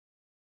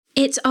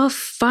It's our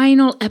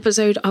final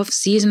episode of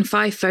Season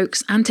 5,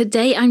 folks, and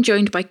today I'm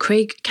joined by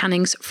Craig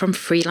Cannings from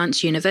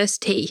Freelance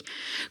University.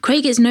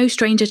 Craig is no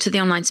stranger to the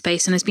online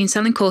space and has been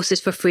selling courses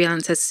for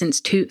freelancers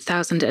since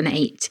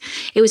 2008.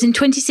 It was in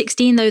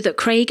 2016, though, that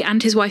Craig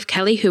and his wife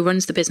Kelly, who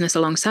runs the business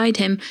alongside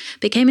him,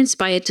 became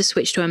inspired to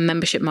switch to a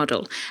membership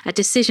model, a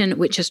decision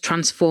which has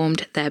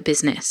transformed their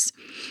business.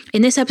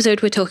 In this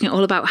episode, we're talking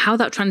all about how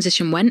that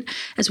transition went,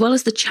 as well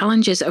as the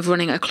challenges of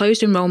running a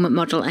closed enrollment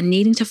model and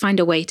needing to find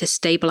a way to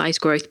stabilize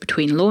growth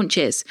between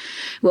launches.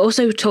 We're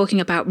also talking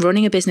about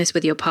running a business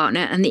with your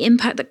partner and the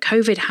impact that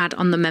COVID had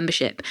on the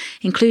membership,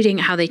 including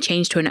how they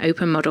changed to an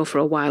open model for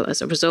a while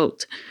as a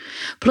result.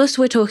 Plus,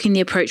 we're talking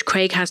the approach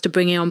Craig has to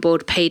bringing on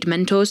board paid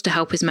mentors to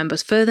help his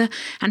members further,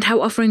 and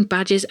how offering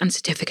badges and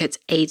certificates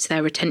aids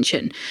their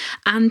retention,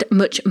 and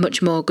much,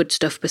 much more good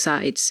stuff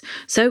besides.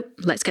 So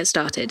let's get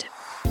started.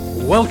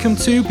 Welcome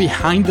to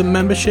Behind the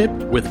Membership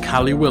with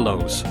Callie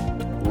Willows.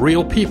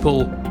 Real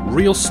people,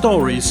 real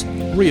stories,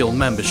 real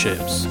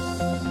memberships.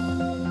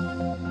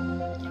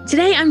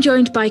 Today, I'm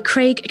joined by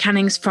Craig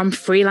Cannings from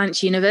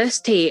Freelance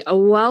University.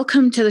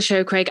 Welcome to the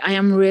show, Craig. I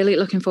am really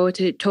looking forward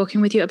to talking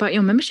with you about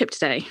your membership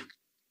today.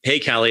 Hey,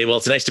 Callie. Well,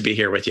 it's nice to be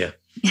here with you.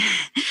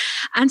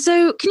 And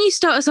so can you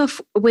start us off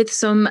with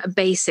some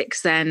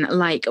basics then?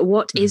 Like,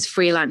 what is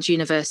Freelance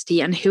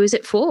University and who is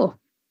it for?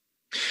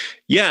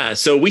 Yeah,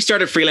 so we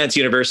started Freelance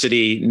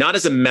University not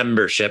as a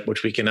membership,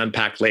 which we can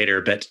unpack later,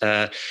 but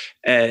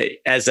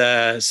as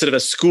a sort of a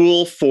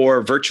school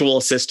for virtual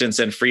assistants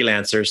and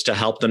freelancers to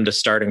help them to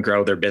start and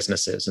grow their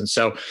businesses. And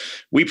so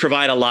we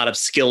provide a lot of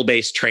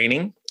skill-based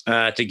training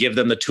to give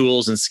them the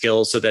tools and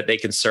skills so that they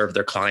can serve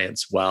their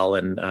clients well.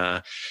 And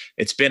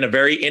it's been a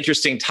very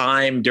interesting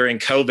time during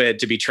COVID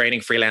to be training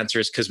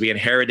freelancers because we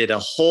inherited a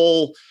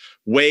whole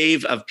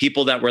wave of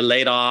people that were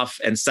laid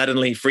off, and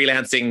suddenly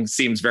freelancing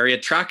seems very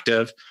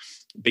attractive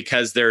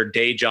because their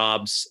day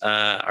jobs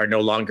are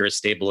no longer as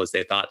stable as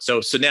they thought. So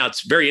now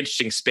it's a very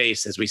interesting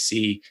space as we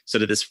see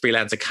sort of this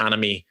freelance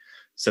economy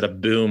sort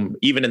of boom,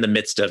 even in the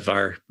midst of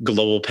our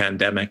global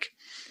pandemic.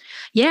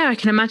 Yeah, I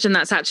can imagine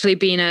that's actually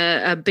been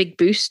a big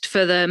boost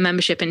for the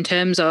membership in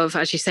terms of,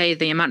 as you say,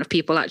 the amount of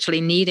people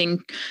actually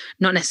needing,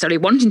 not necessarily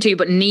wanting to,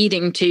 but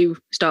needing to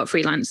start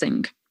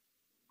freelancing.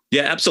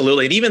 Yeah,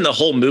 absolutely. And even the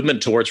whole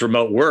movement towards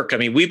remote work. I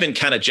mean, we've been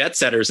kind of jet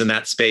setters in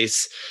that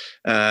space,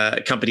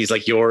 companies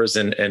like yours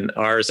and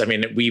ours. I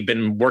mean, we've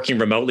been working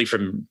remotely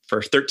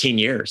for 13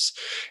 years.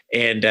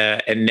 And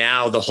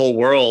now the whole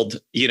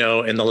world,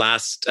 in the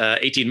last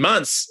 18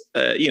 months,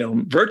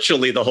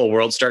 virtually the whole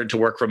world started to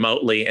work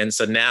remotely. And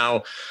so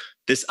now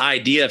this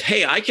idea of,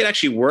 hey, I could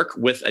actually work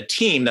with a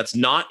team that's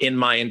not in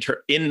my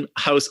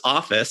in-house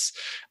office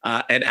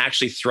and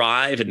actually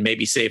thrive and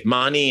maybe save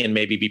money and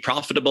maybe be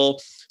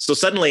profitable. So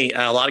suddenly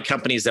a lot of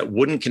companies that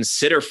wouldn't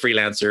consider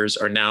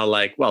freelancers are now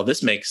like, well,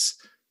 this makes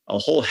a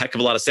whole heck of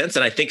a lot of sense.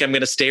 And I think I'm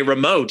going to stay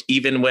remote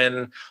even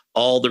when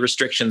all the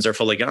restrictions are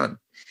fully gone.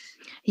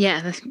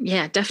 Yeah,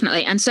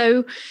 definitely. And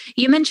so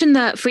you mentioned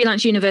that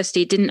Freelance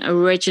University didn't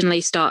originally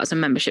start as a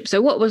membership.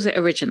 So what was it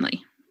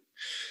originally?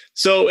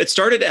 So it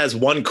started as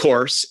one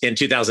course in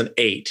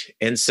 2008.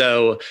 And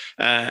so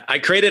I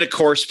created a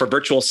course for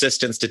virtual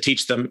assistants to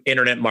teach them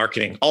internet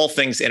marketing, all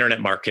things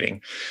internet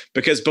marketing.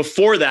 Because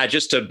before that,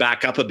 just to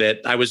back up a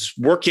bit, I was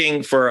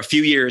working for a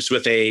few years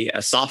with a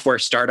software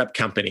startup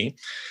company.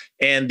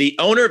 And the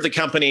owner of the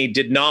company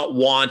did not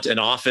want an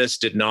office,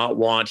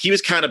 he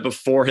was kind of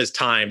before his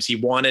times. He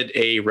wanted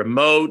a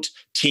remote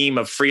team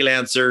of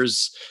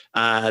freelancers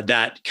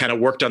that kind of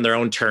worked on their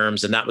own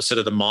terms. And that was sort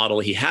of the model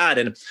he had.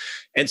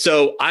 And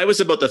so I was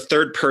about the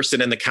third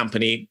person in the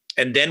company.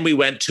 And then we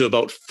went to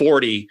about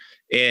 40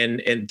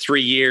 in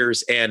 3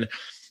 years. And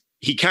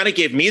he kind of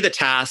gave me the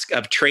task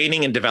of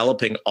training and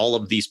developing all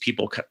of these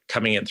people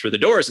coming in through the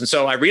doors. And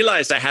so I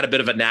realized I had a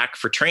bit of a knack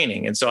for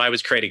training. And so I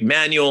was creating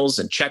manuals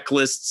and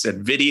checklists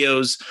and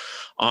videos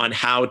on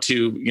how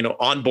to,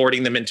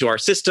 onboarding them into our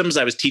systems.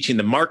 I was teaching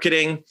them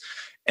marketing.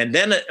 And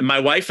then my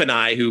wife and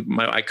I,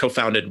 I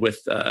co-founded with,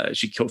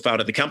 she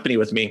co-founded the company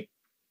with me.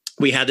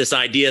 We had this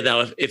idea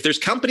that if there's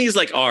companies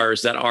like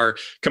ours that are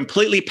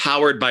completely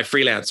powered by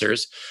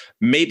freelancers,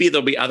 maybe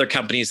there'll be other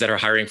companies that are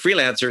hiring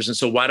freelancers. And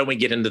so why don't we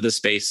get into the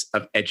space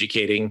of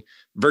educating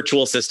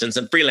virtual assistants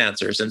and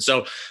freelancers? And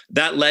so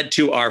that led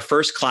to our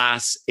first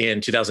class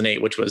in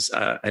 2008, which was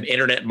an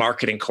internet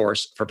marketing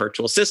course for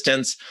virtual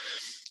assistants.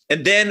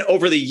 And then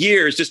over the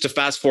years, just to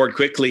fast forward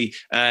quickly,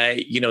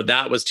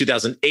 that was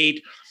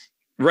 2008.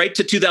 Right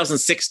to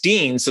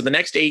 2016. So the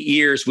next 8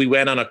 years, we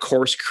went on a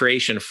course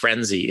creation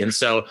frenzy. And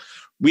so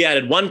we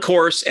added one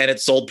course and it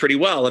sold pretty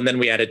well. And then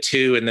we added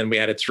two, and then we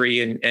added three.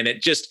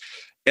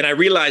 And I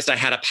realized I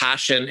had a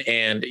passion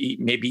and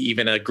maybe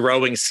even a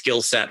growing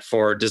skill set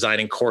for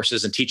designing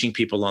courses and teaching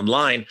people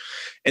online.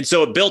 And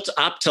so it built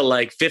up to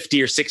like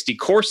 50 or 60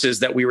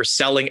 courses that we were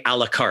selling a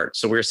la carte.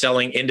 So we were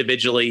selling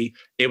individually.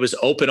 It was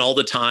open all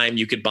the time.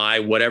 You could buy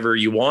whatever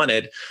you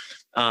wanted.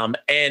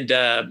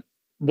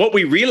 What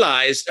we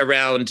realized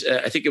around,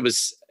 I think it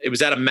was it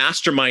was at a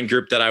mastermind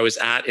group that I was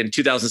at in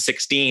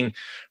 2016,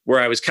 where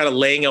I was kind of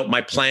laying out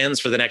my plans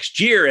for the next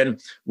year.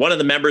 And one of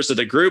the members of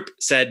the group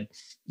said,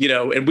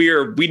 and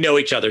we know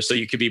each other, so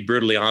you could be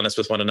brutally honest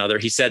with one another.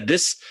 He said,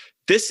 this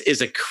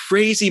is a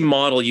crazy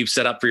model you've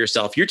set up for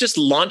yourself. You're just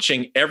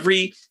launching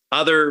every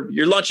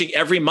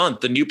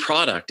month a new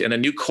product and a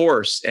new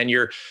course, and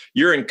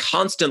you're in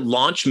constant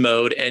launch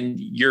mode, and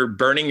you're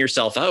burning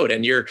yourself out,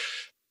 and you're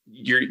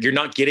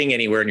not getting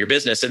anywhere in your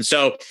business. And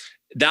so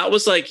that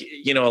was like,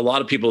 a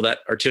lot of people that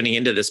are tuning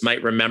into this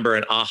might remember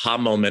an aha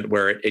moment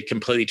where it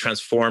completely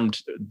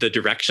transformed the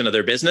direction of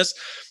their business.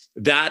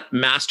 That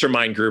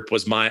mastermind group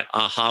was my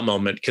aha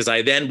moment, because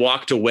I then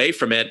walked away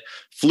from it,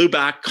 flew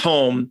back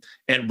home,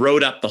 and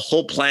wrote up the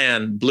whole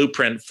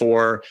blueprint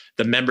for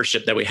the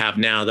membership that we have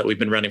now, that we've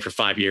been running for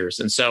 5 years.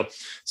 And so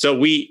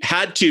we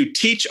had to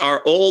teach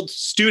our old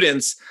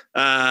students,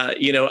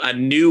 a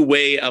new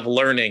way of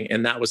learning,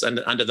 and that was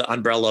under the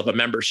umbrella of a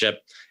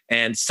membership.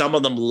 And some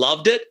of them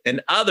loved it,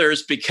 and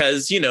others,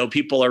 because,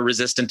 people are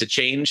resistant to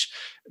change,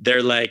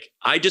 they're like,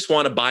 I just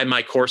want to buy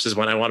my courses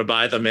when I want to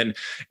buy them.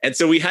 And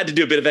so we had to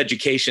do a bit of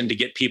education to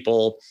get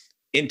people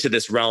into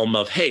this realm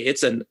of, hey,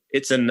 it's an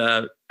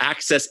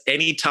access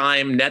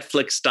anytime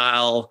Netflix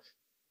style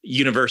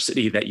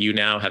university that you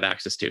now have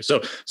access to.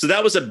 So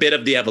that was a bit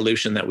of the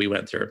evolution that we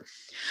went through.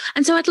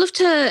 And so I'd love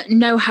to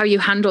know how you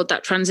handled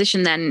that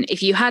transition then.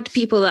 If you had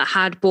people that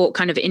had bought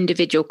kind of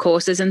individual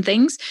courses and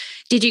things,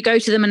 did you go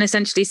to them and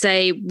essentially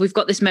say, we've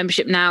got this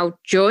membership now,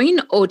 join?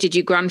 Or did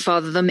you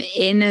grandfather them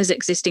in as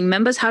existing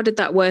members? How did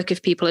that work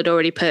if people had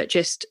already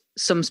purchased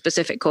some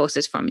specific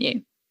courses from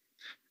you?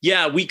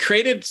 Yeah, we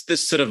created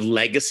this sort of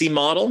legacy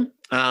model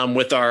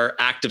with our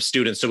active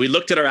students. So we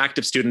looked at our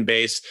active student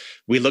base,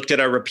 we looked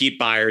at our repeat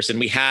buyers, and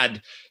we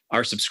had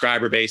our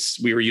subscriber base.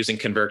 We were using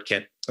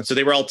ConvertKit. And so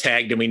they were all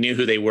tagged and we knew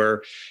who they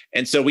were.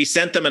 And so we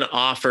sent them an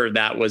offer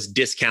that was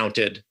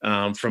discounted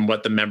from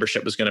what the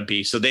membership was going to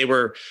be. So they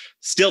were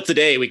still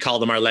today, we call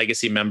them our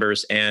legacy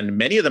members, and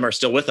many of them are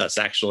still with us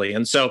actually.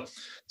 And so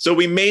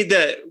we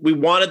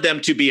wanted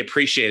them to be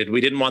appreciated.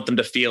 We didn't want them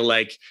to feel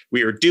like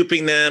we were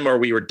duping them or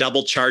we were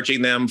double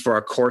charging them for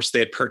a course they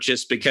had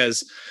purchased,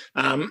 because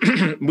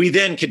we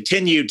then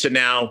continued to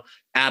now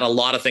add a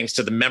lot of things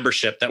to the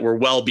membership that were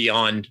well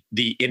beyond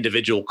the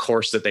individual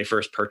course that they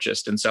first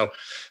purchased. And so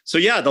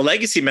yeah, the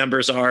legacy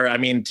members are,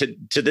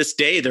 to this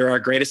day, they're our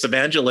greatest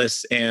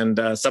evangelists. And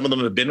some of them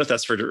have been with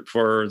us for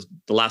the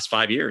last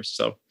 5 years.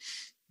 So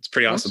it's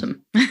pretty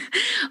awesome.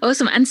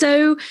 Awesome. And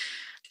so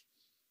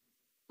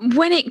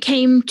when it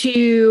came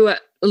to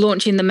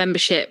launching the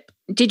membership,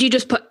 did you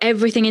just put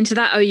everything into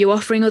that? Are you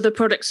offering other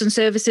products and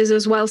services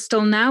as well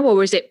still now,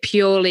 or is it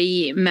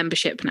purely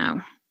membership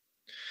now?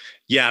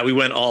 Yeah, we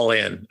went all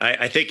in.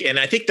 I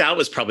think that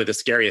was probably the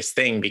scariest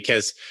thing,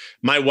 because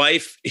my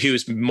wife,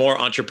 who's more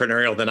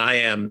entrepreneurial than I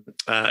am,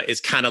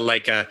 is kind of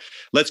like a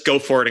let's go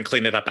for it and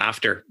clean it up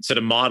after sort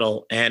of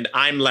model. And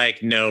I'm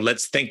like, no,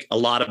 let's think a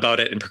lot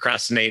about it and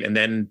procrastinate and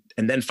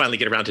then finally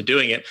get around to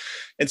doing it.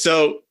 And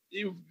so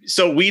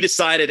we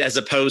decided, as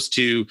opposed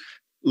to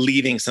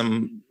leaving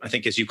some, I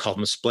think, as you call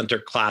them, splinter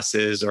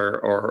classes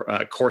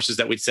or courses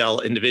that we'd sell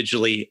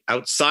individually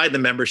outside the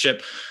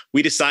membership,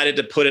 we decided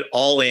to put it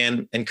all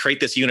in and create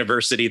this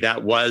university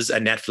that was a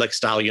Netflix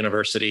style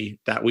university,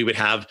 that we would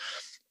have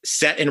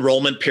set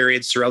enrollment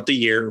periods throughout the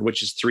year,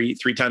 which is three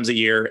times a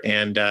year.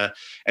 And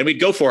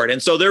we'd go for it.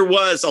 And so there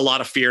was a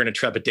lot of fear and a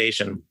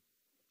trepidation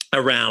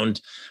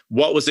around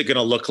what was it going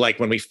to look like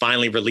when we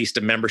finally released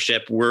a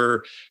membership?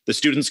 Were the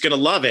students going to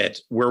love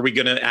it? Were we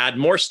going to add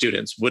more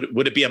students?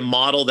 Would it be a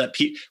model that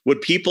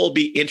would people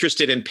be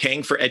interested in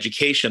paying for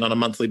education on a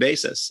monthly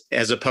basis,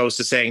 as opposed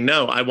to saying,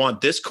 no, I want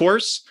this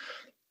course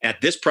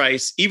at this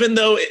price, even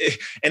though,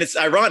 and it's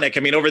ironic.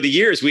 Over the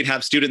years, we'd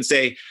have students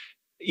say,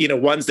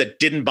 ones that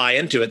didn't buy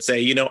into it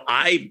say,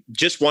 I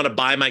just want to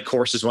buy my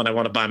courses when I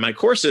want to buy my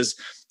courses.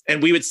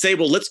 And we would say,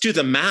 well, let's do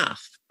the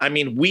math.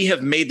 We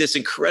have made this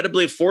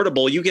incredibly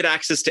affordable. You get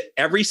access to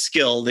every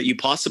skill that you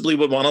possibly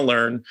would want to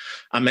learn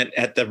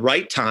at the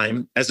right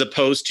time, as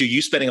opposed to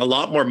you spending a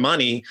lot more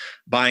money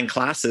buying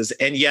classes.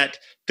 And yet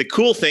the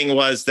cool thing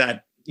was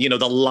that,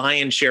 the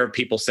lion's share of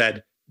people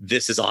said,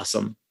 this is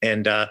awesome.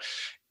 And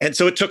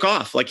so it took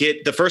off.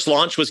 The first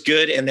launch was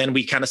good. And then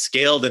we kind of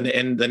scaled,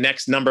 and the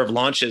next number of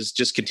launches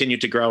just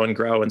continued to grow and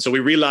grow. And so we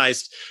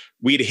realized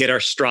we'd hit our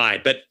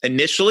stride. But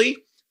initially,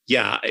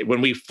 yeah,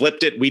 when we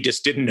flipped it, we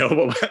just didn't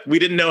know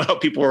how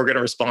people were going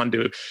to respond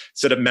to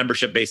sort of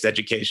membership-based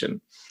education.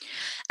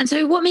 And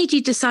so what made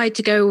you decide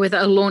to go with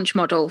a launch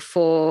model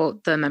for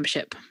the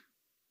membership?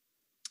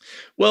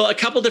 Well, a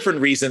couple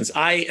different reasons.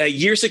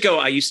 Years ago,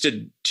 I used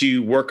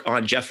to work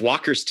on Jeff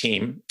Walker's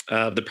team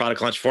of the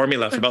Product Launch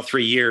Formula for about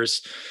 3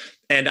 years.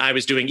 And I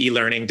was doing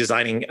e-learning,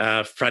 designing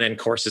front-end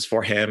courses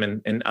for him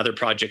and other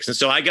projects. And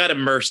so I got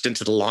immersed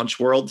into the launch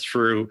world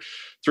through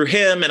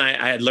him, and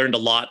I had learned a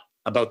lot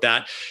about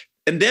that.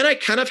 And then I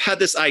kind of had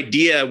this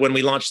idea when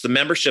we launched the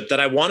membership that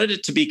I wanted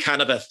it to be kind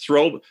of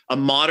a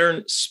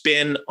modern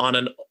spin on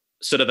an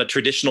sort of a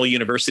traditional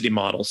university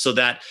model, so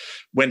that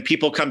when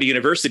people come to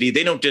university,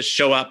 they don't just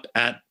show up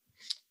at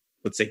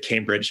let's say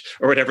Cambridge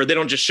or whatever, they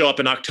don't just show up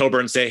in October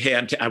and say, hey,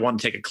 I want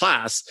to take a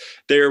class.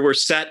 There were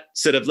set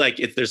sort of like,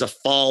 if there's a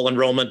fall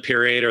enrollment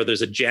period or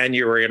there's a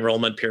January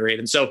enrollment period.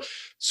 And so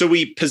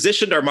we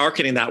positioned our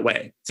marketing that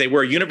way. Say,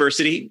 we're a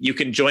university, you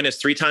can join us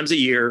 3 times a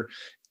year.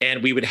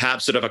 And we would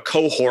have sort of a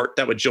cohort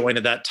that would join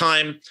at that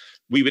time.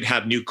 We would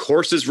have new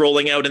courses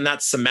rolling out in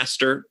that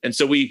semester. And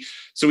so we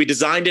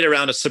designed it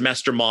around a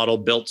semester model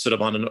built sort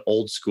of on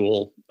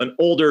an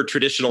older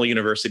traditional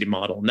university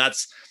model. And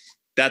that's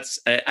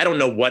I don't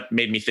know what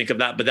made me think of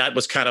that, but that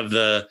was kind of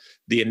the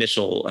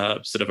initial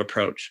sort of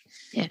approach.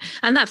 Yeah.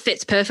 And that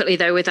fits perfectly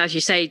though with, as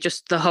you say,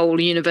 just the whole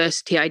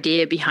university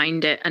idea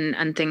behind it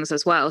and things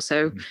as well.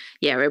 So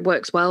yeah, it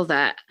works well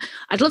there.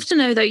 I'd love to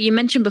know though, you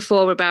mentioned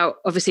before about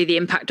obviously the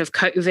impact of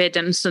COVID,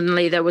 and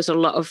suddenly there was a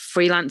lot of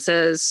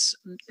freelancers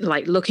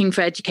like looking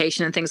for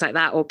education and things like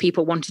that, or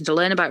people wanting to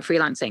learn about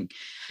freelancing.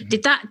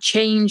 Did that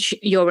change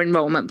your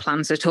enrollment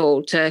plans at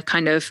all to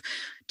kind of,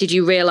 did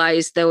you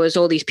realize there was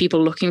all these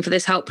people looking for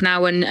this help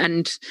now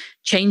and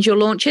change your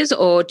launches,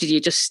 or did you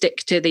just stick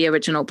to the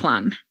original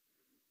plan?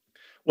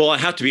 Well, I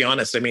have to be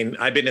honest. I mean,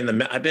 I've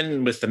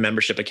been with the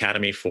Membership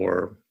Academy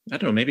for, I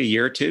don't know, maybe a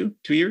year or 2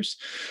 years.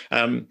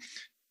 And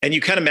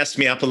you kind of messed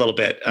me up a little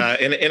bit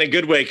in a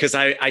good way, because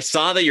I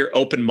saw that your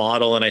open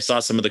model and I saw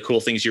some of the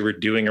cool things you were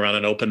doing around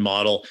an open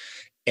model.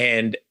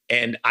 And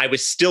I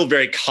was still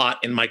very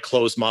caught in my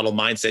closed model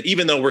mindset,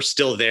 even though we're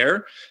still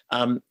there.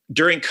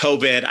 During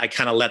COVID, I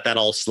kind of let that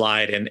all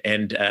slide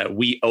and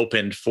we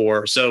opened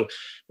so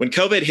when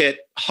COVID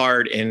hit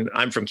hard, and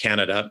I'm from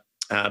Canada,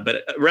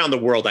 but around the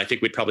world, I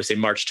think we'd probably say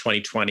March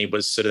 2020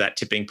 was sort of that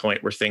tipping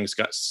point where things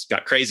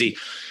got crazy.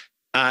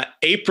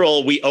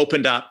 April, we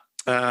opened up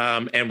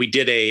and we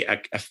did a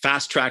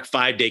fast track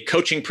 5-day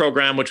coaching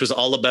program, which was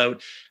all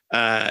about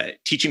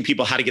teaching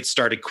people how to get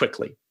started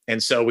quickly.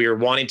 And so we were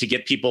wanting to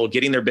get people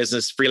getting their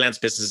freelance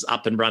business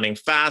up and running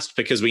fast,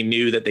 because we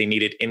knew that they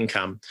needed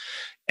income.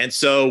 And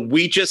so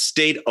we just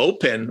stayed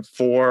open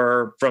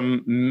from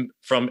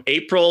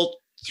April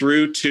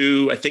through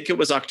to, I think it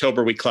was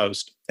October, we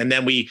closed. And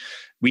then we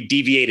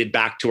deviated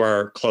back to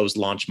our closed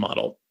launch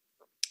model,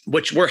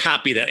 which we're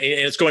happy that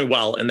it's going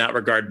well in that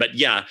regard. But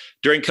yeah,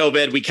 during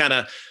COVID, we kind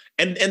of,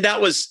 and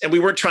we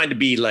weren't trying to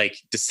be like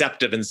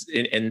deceptive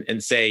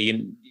and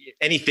say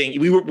anything.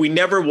 We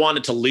never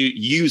wanted to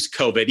use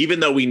COVID,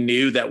 even though we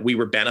knew that we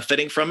were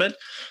benefiting from it.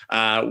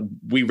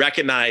 We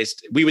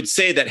recognized, we would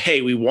say that,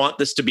 hey, we want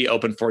this to be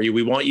open for you.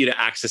 We want you to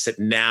access it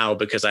now,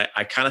 because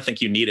I kind of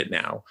think you need it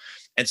now.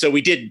 And so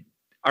we did.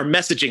 Our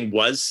messaging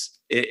was,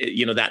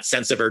 that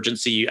sense of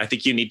urgency. I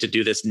think you need to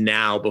do this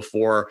now,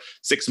 before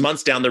 6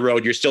 months down the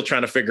road, you're still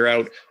trying to figure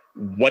out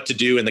what to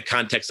do in the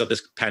context of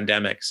this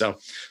pandemic. So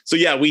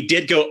yeah, we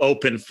did go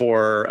open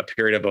for a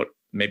period of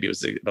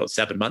about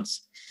 7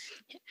 months.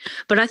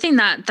 But I think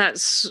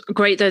that's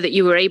great though, that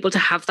you were able to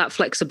have that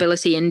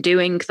flexibility in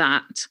doing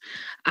that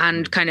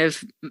and kind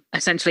of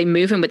essentially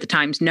moving with the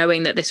times,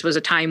 knowing that this was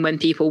a time when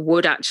people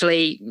would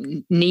actually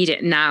need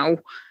it now,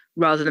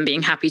 rather than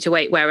being happy to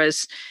wait.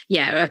 Whereas,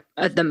 yeah,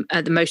 at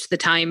the most of the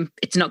time,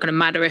 it's not going to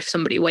matter if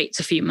somebody waits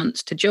a few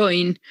months to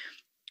join.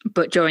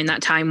 But during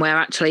that time where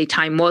actually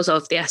time was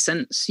of the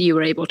essence, you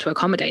were able to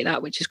accommodate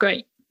that, which is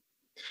great.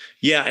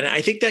 Yeah. And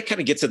I think that kind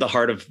of gets at the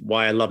heart of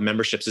why I love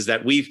memberships, is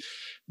that we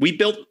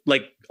built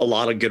like a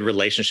lot of good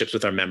relationships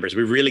with our members.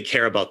 We really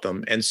care about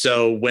them. And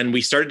so when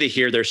we started to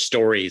hear their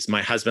stories,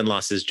 my husband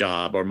lost his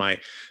job, or my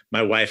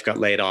wife got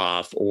laid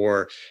off,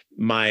 or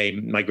my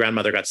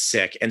grandmother got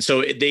sick. And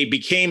so they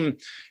became,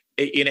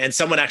 and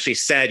someone actually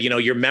said,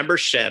 your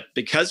membership,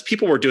 because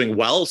people were doing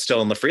well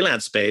still in the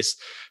freelance space,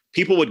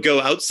 people would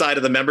go outside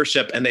of the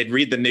membership and they'd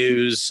read the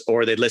news,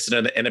 or they'd listen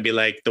and it'd be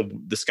like,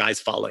 the sky's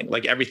falling,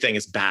 like everything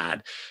is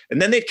bad.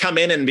 And then they'd come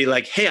in and be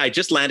like, hey, I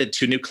just landed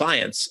 2 new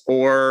clients.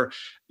 Or,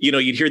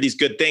 you'd hear these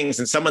good things.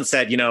 And someone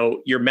said,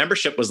 your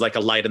membership was like a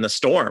light in the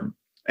storm.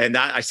 And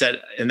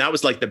that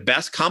was like the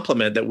best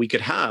compliment that we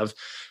could have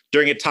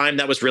during a time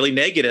that was really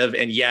negative.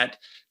 And yet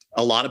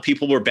a lot of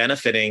people were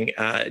benefiting,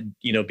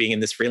 being in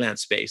this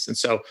freelance space. And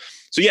so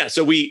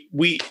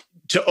we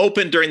to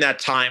open during that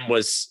time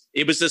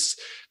it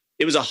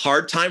was a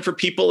hard time for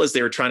people as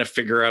they were trying to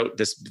figure out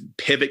this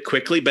pivot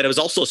quickly, but it was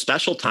also a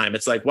special time.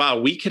 It's like, wow,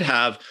 we could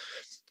have,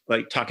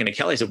 like talking to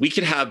Kelly, I said, we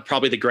could have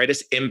probably the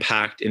greatest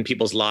impact in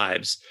people's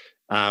lives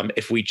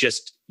if we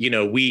just,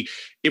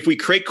 if we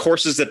create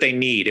courses that they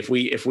need, if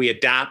we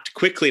adapt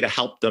quickly to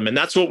help them. And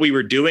that's what we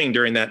were doing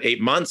during that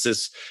 8 months,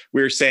 is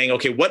we were saying,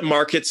 okay, what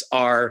markets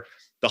are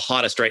the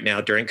hottest right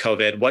now during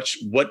COVID?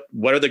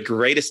 What are the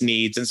greatest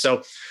needs? And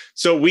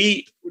so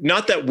we,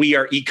 not that we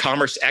are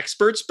e-commerce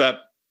experts,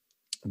 but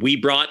we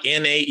brought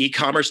in a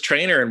e-commerce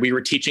trainer, and we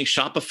were teaching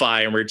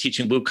Shopify, and we were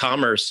teaching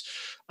WooCommerce.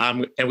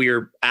 And we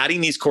were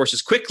adding these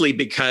courses quickly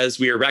because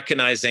we were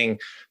recognizing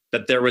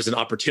that there was an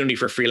opportunity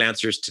for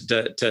freelancers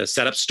to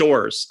set up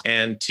stores,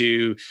 and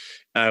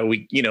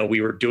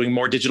we were doing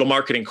more digital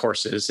marketing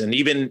courses, and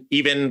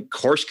even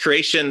course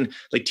creation,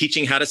 like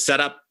teaching how to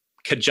set up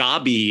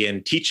Kajabi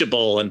and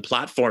Teachable and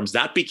platforms.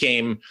 That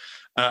became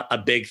a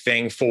big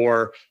thing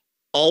for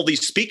all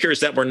these speakers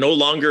that were no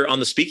longer on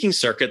the speaking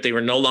circuit. They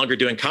were no longer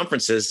doing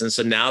conferences. And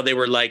so now they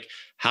were like,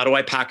 how do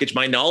I package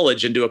my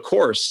knowledge into a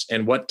course,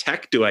 and what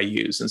tech do I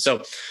use? And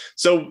so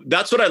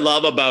that's what I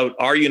love about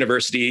our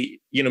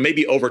university,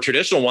 maybe over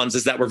traditional ones,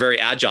 is that we're very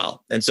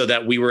agile. And so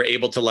that we were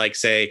able to like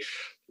say,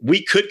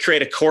 we could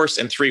create a course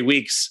in 3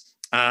 weeks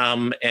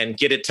and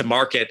get it to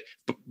market.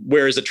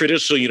 Whereas a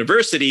traditional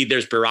university,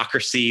 there's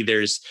bureaucracy,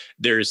 there's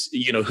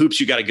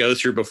hoops you got to go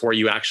through before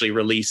you actually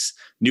release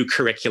new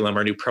curriculum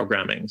or new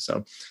programming.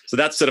 So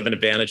that's sort of an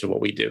advantage of what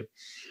we do.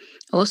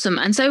 Awesome.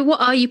 And so what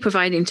are you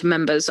providing to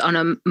members on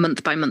a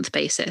month-by-month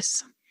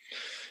basis?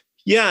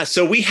 Yeah,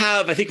 so we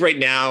have, I think right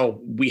now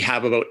we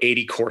have about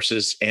 80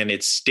 courses, and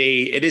it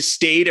has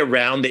stayed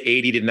around the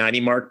 80 to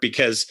 90 mark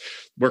because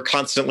we're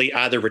constantly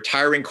either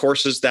retiring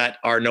courses that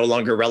are no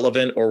longer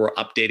relevant, or we're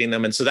updating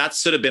them. And so that's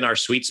sort of been our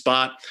sweet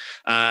spot.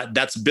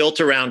 That's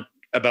built around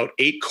about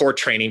 8 core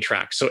training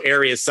tracks. So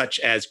areas such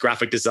as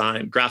graphic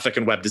design, graphic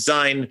and web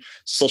design,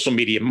 social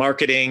media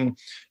marketing,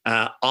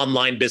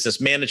 online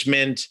business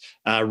management,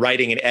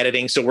 writing and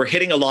editing. So we're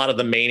hitting a lot of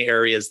the main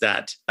areas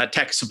that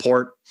tech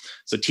support.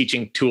 So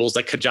teaching tools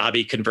like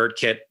Kajabi,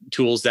 ConvertKit,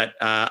 tools that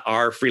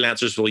our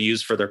freelancers will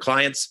use for their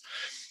clients.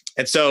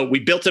 And so we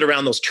built it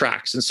around those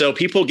tracks. And so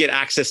people get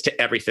access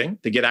to everything.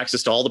 They get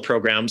access to all the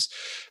programs.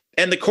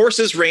 And the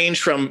courses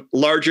range from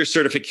larger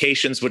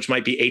certifications, which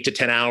might be 8 to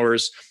 10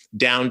 hours,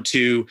 down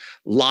to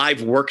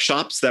live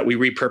workshops that we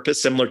repurpose,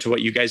 similar to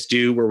what you guys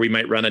do, where we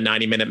might run a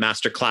 90-minute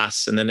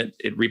masterclass, and then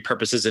it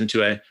repurposes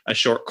into a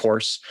short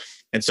course.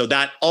 And so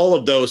that all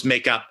of those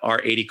make up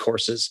our 80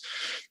 courses.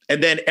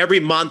 And then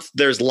every month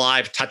there's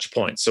live touch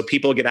points. So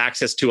people get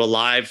access to a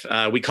live,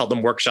 we call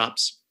them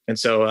workshops. And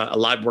so a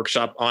live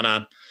workshop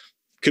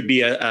could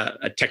be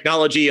a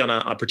technology on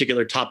a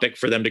particular topic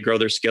for them to grow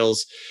their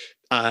skills.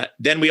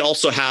 Then we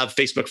also have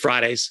Facebook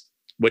Fridays,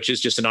 which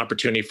is just an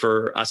opportunity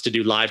for us to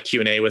do live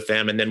Q&A with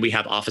them. And then we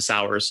have office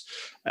hours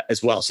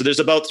as well. So there's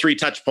about 3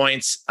 touch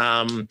points.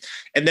 And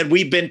then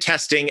we've been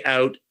testing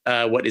out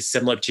what is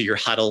similar to your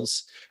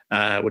huddles,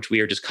 which we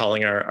are just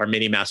calling our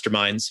mini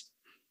masterminds,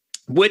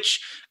 which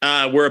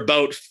we're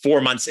about 4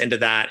 months into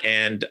that.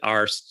 And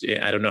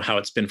I don't know how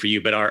it's been for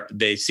you, but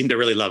they seem to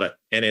really love it.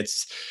 And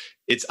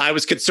I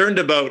was concerned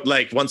about,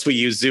 like, once we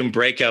use Zoom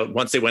Breakout,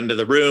 once they went into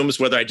the rooms,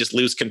 whether I just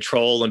lose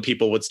control and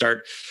people would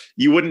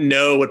you wouldn't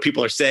know what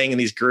people are saying in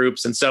these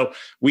groups. And so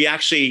we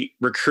actually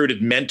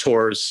recruited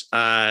mentors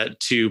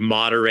to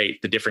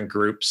moderate the different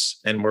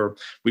groups. And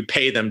we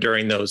pay them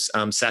during those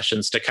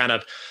sessions to kind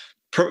of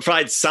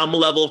provide some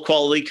level of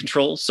quality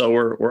control. So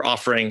we're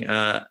offering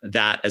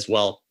that as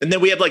well. And then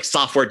we have like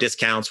software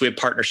discounts. We have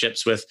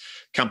partnerships with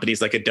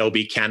companies like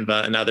Adobe,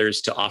 Canva, and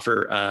others to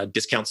offer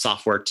discount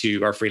software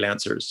to our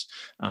freelancers.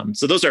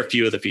 So those are a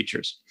few of the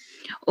features.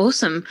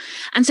 Awesome.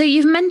 And so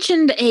you've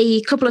mentioned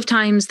a couple of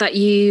times that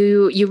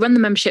you run the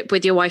membership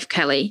with your wife,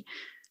 Kelly.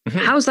 Mm-hmm.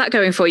 How's that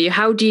going for you?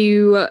 How do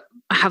you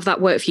have that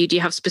work for you? Do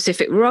you have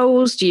specific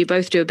roles? Do you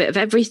both do a bit of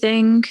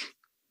everything?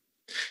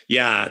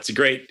 Yeah, it's a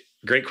great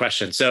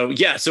question. So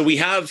we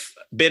have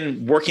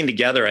been working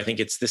together. I think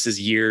this is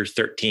year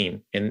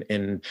 13,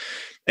 and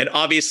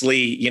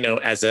obviously,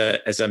 as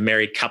a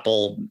married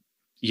couple,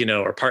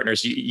 or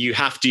partners, you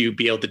have to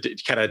be able to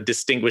kind of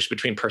distinguish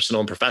between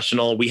personal and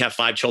professional. We have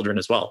 5 children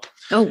as well.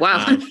 Oh,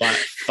 wow.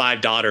 5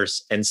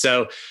 daughters. And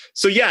so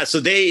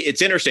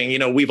it's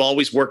interesting, we've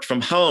always worked from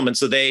home. And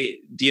so they,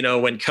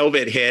 when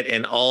COVID hit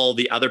and all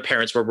the other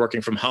parents were working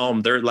from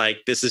home, they're like,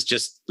 this is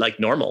just like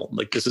normal.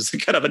 Like, this is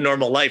kind of a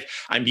normal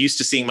life. I'm used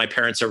to seeing my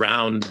parents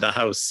around the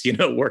house,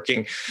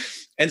 working.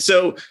 And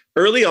so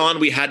early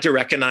on, we had to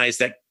recognize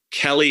that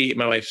Kelly,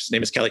 my wife's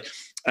name is Kelly,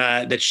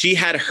 that she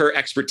had her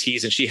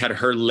expertise and she had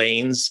her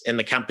lanes in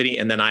the company,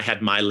 and then I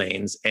had my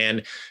lanes.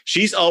 And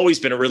she's always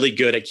been really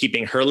good at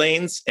keeping her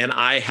lanes, and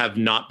I have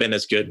not been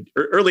as good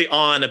early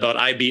on.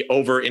 I'd be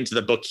over into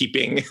the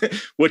bookkeeping,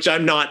 which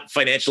I'm not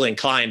financially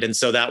inclined. And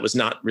so that was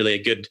not really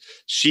a good,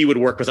 she would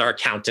work with our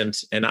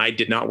accountant and I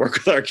did not work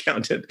with our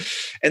accountant.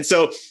 And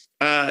so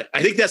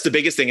I think that's the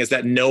biggest thing, is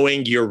that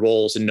knowing your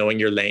roles and knowing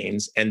your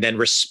lanes, and then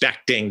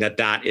respecting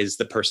that is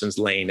the person's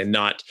lane, and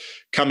not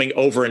coming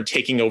over and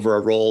taking over a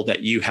role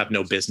that you have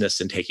no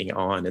business in taking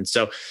on. And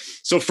so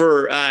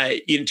for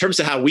in terms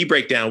of how we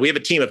break down, we have a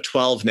team of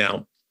 12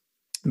 now,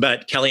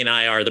 but Kelly and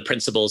I are the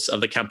principals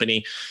of the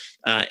company.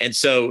 And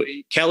so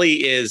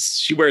Kelly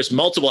she wears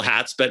multiple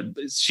hats, but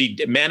she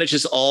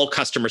manages all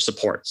customer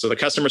support. So the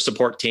customer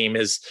support team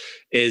is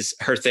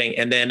her thing.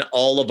 And then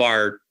all of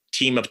our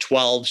team of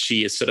 12,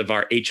 she is sort of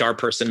our HR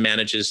person,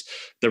 manages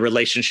the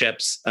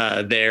relationships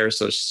there.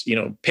 So,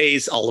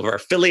 pays all of our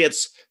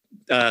affiliates,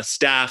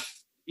 staff,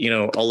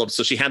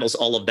 so she handles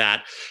all of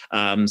that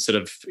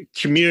sort of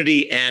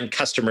community and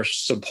customer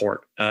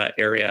support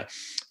area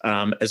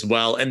as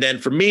well. And then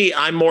for me,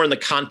 I'm more in the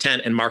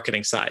content and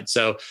marketing side.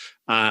 So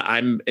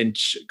I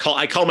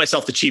call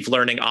myself the chief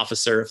learning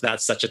officer, if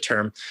that's such a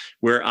term,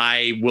 where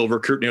I will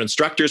recruit new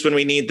instructors when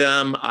we need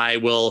them. I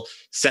will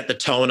set the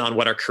tone on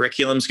what our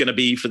curriculum is going to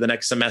be for the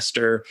next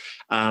semester.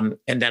 And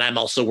then I'm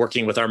also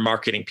working with our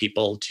marketing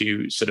people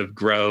to sort of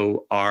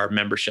grow our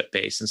membership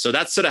base. And so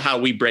that's sort of how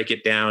we break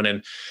it down.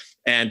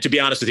 And to be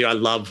honest with you, I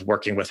love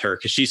working with her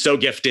because she's so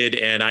gifted,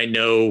 and I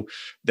know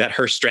that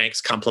her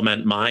strengths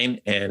complement mine.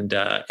 And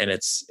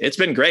it's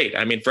been great.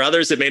 I mean, for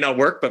others, it may not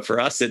work, but for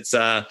us,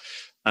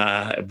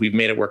 we've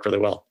made it work really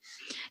well.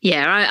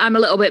 Yeah, I'm a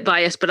little bit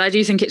biased, but I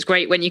do think it's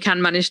great when you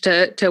can manage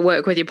to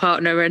work with your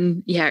partner,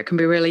 and yeah, it can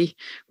be really,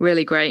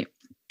 really great.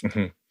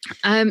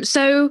 Mm-hmm.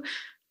 So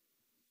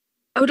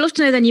I would love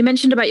to know then, you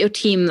mentioned about your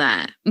team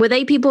there. Were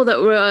they people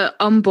that were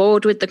on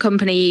board with the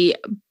company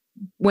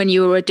when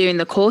you were doing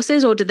the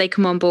courses, or did they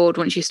come on board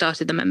once you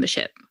started the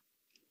membership?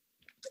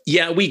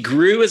 Yeah, we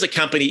grew as a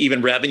company,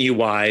 even revenue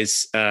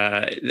wise.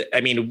 I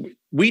mean,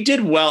 we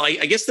did well.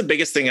 I guess the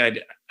biggest thing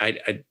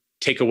I'd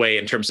take away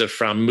in terms of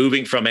from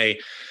moving from and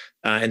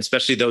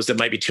especially those that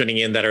might be tuning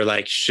in that are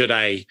like, should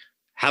I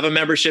have a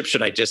membership?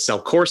 Should I just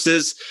sell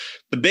courses?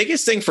 The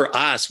biggest thing for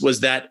us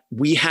was that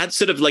we had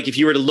sort of like, if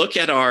you were to look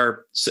at on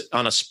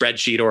a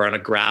spreadsheet or on a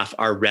graph,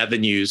 our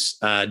revenues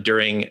when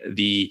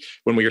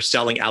we were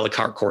selling a la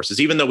carte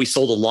courses, even though we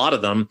sold a lot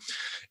of them,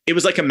 it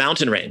was like a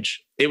mountain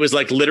range. It was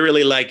like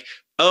literally like,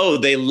 oh,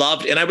 they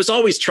loved, and I was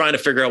always trying to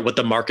figure out what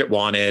the market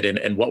wanted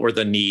and what were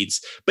the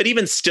needs, but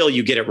even still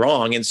you get it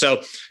wrong. And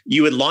so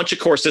you would launch a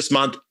course this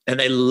month and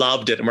they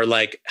loved it. And we're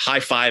like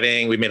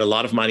high-fiving, we made a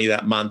lot of money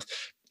that month.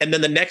 And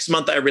then the next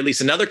month I release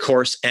another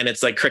course and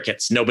it's like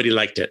crickets, nobody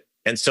liked it.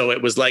 And so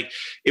it was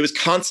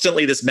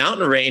constantly this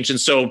mountain range. And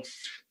so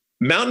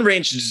mountain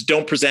ranges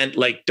don't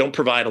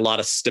provide a lot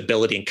of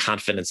stability and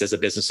confidence as a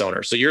business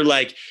owner. So you're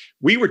like,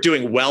 we were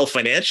doing well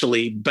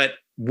financially, but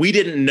we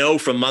didn't know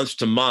from month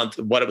to month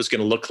what it was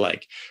going to look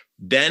like.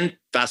 Then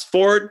fast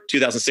forward,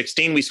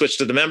 2016, we switched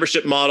to the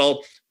membership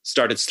model,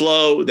 started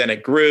slow, then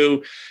it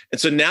grew. And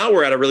so now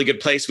we're at a really good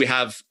place. We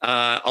have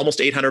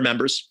almost 800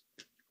 members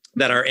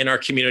that are in our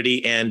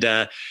community, and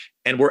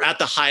we're at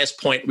the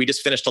highest point. We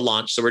just finished a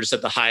launch. So we're just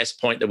at the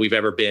highest point that we've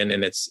ever been,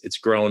 and it's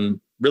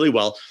grown really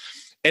well.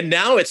 And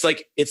now it's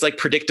like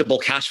predictable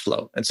cash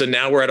flow. And so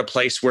now we're at a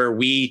place where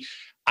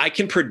I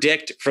can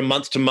predict from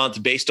month to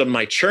month based on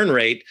my churn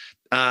rate,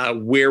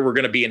 where we're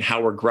going to be and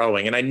how we're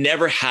growing. And I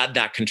never had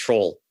that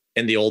control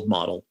in the old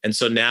model. And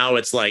so now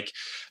it's like,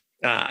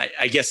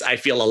 I guess I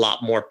feel a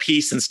lot more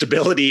peace and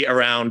stability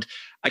around,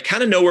 I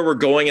kind of know where we're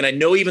going, and I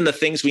know even the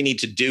things we need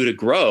to do to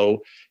grow.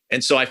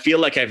 And so I feel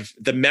like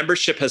the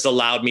membership has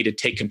allowed me to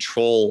take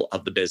control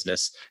of the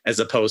business as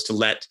opposed to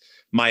let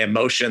my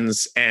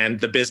emotions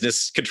and the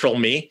business control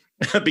me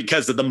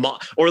because of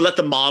or let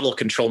the model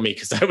control me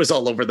because I was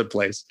all over the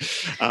place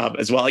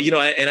as well.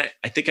 And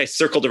I think I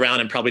circled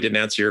around and probably didn't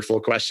answer your full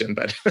question,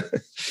 but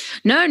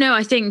No,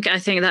 I think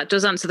that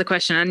does answer the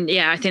question. And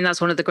yeah, I think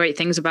that's one of the great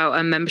things about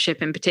a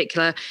membership in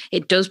particular.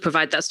 It does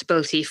provide that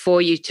stability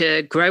for you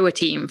to grow a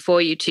team,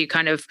 for you to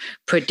kind of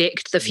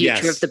predict the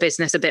future of the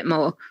business a bit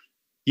more.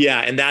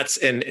 Yeah. And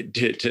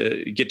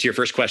to get to your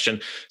first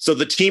question. So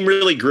the team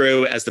really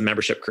grew as the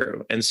membership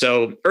grew. And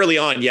so early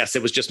on, yes,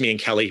 it was just me and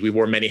Kelly. We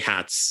wore many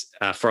hats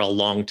for a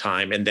long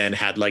time, and then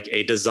had like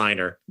a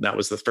designer. That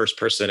was the first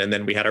person. And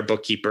then we had our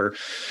bookkeeper.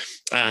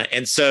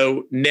 And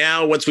so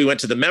now once we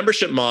went to the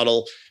membership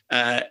model,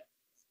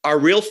 our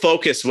real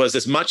focus was,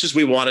 as much as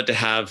we wanted to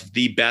have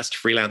the best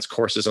freelance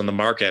courses on the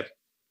market,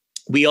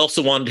 we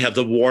also wanted to have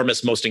the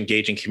warmest, most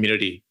engaging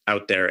community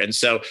out there. And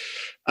so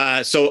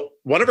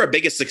one of our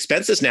biggest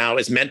expenses now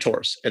is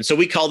mentors. And so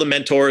we call them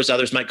mentors.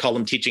 Others might call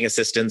them teaching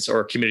assistants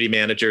or community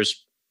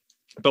managers.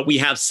 But we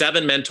have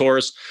 7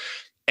 mentors,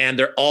 and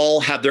they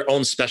all have their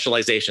own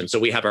specialization. So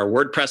we have our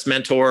WordPress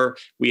mentor,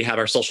 we have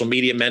our social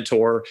media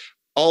mentor,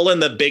 all in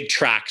the big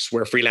tracks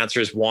where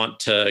freelancers want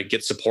to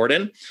get support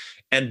in.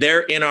 And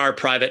they're in our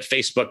private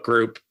Facebook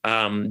group,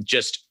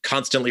 just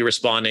constantly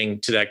responding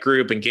to that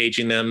group,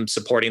 engaging them,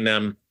 supporting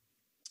them.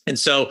 And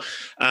so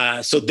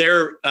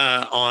they're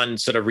on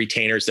sort of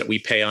retainers that we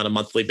pay on a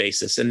monthly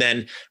basis. And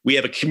then we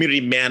have a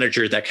community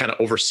manager that kind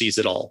of oversees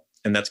it all.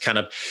 And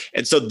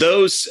so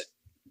those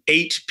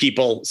 8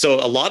 people. So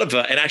a lot of,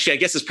 and actually, I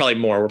guess it's probably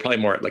more. We're probably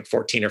more at like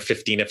 14 or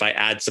 15 if I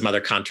add some other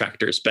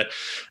contractors. But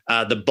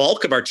the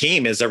bulk of our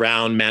team is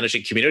around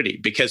managing community,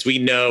 because we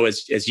know,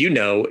 as you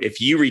know, if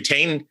you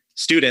retain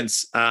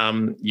students,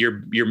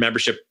 your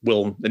membership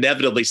will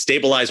inevitably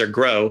stabilize or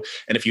grow,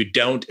 and if you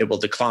don't, it will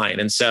decline.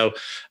 And so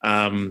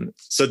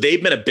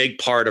they've been a big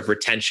part of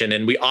retention.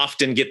 And we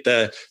often get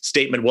the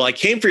statement, "Well, I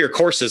came for your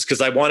courses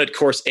because I wanted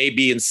course A,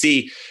 B, and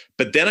C,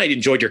 But then I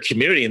enjoyed your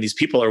community, and these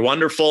people are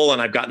wonderful,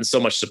 and I've gotten so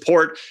much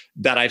support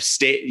that I've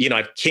stayed,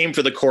 I came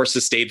for the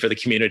courses, stayed for the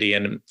community.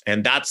 And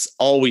that's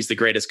always the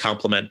greatest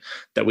compliment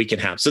that we can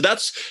have.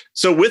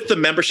 So with the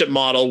membership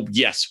model,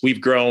 yes, we've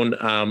grown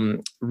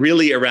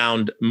really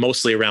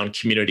mostly around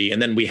community.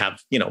 And then we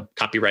have,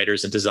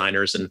 copywriters and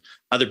designers and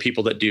other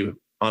people that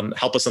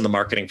help us on the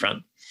marketing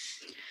front.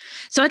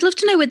 So I'd love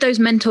to know, with those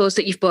mentors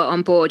that you've brought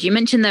on board, you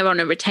mentioned they're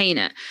on a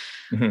retainer.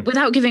 Mm-hmm.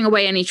 Without giving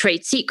away any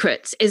trade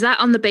secrets, is that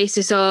on the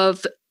basis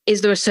of,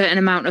 is there a certain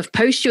amount of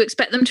posts you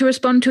expect them to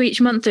respond to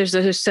each month? Is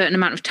there a certain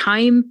amount of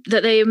time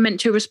that they are meant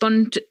to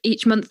respond to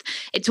each month?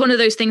 It's one of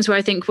those things where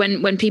I think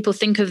when people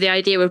think of the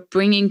idea of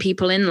bringing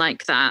people in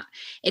like that,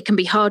 it can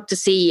be hard to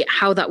see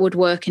how that would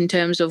work in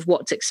terms of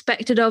what's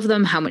expected of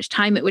them, how much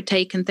time it would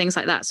take and things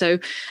like that. So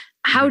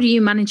how are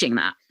you managing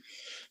that?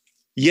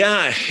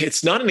 Yeah,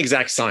 it's not an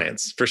exact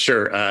science for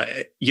sure.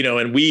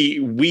 And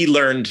we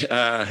learned,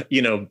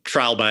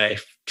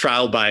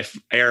 trial by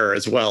error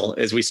as well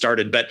as we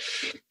started. But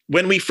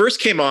when we first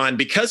came on,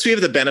 because we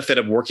have the benefit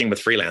of working with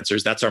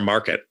freelancers, that's our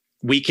market.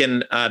 We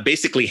can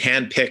basically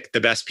handpick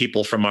the best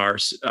people from our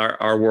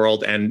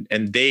world, and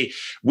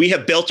we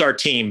have built our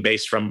team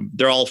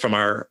they're all from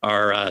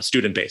our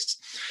student base,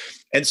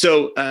 and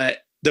so.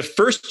 The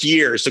first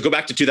year, so go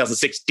back to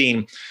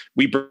 2016,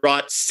 we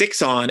brought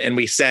 6 on and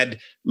we said,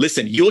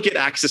 listen, you'll get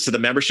access to the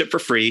membership for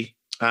free.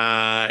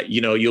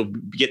 You'll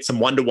get some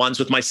one-to-ones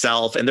with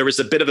myself. And there was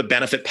a bit of a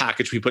benefit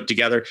package we put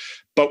together,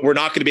 but we're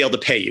not going to be able to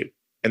pay you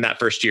in that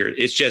first year.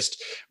 It's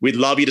just, we'd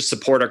love you to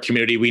support our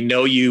community. We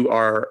know you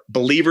are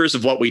believers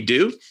of what we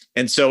do.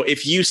 And so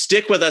if you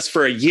stick with us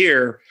for a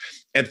year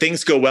and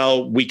things go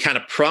well, we kind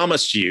of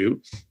promise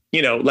you,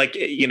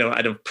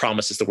 I don't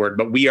promise is the word,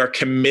 but we are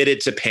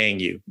committed to paying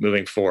you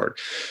moving forward.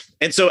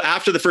 And so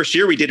after the first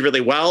year, we did really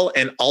well,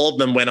 and all of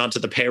them went onto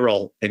the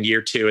payroll in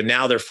year 2. And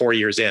now they're 4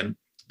 years in.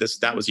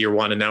 That was year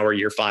 1, and now we're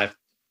year 5.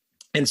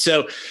 And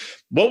so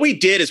what we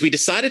did is we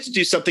decided to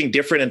do something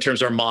different in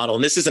terms of our model.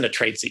 And this isn't a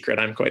trade secret.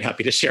 I'm quite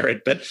happy to share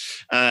it. But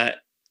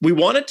we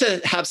wanted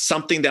to have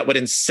something that would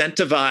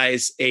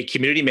incentivize a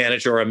community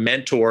manager or a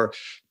mentor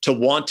to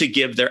want to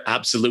give their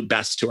absolute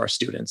best to our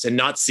students and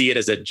not see it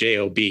as a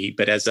job,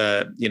 but as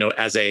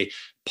a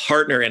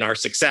partner in our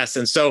success.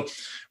 And so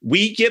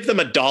we give them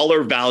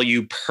 $1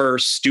 value per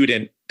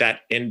student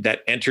that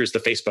enters the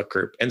Facebook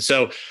group. And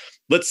so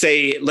let's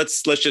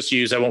just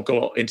use, I won't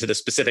go into the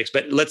specifics,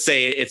 but let's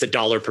say it's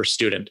 $1 per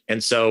student.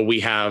 And so we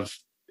have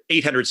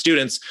 800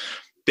 students,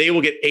 they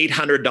will get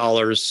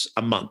 $800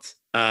 a month.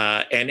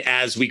 And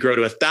as we grow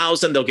to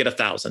 1,000, they'll get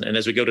 1,000. And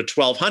as we go to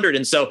 1,200.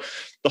 And so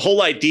the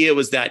whole idea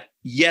was that,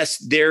 yes,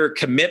 their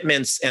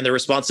commitments and their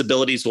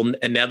responsibilities will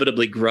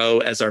inevitably grow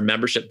as our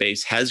membership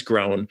base has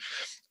grown.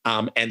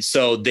 And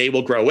so they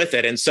will grow with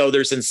it. And so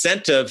there's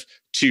incentive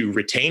to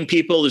retain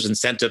people. There's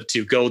incentive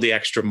to go the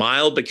extra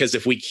mile, because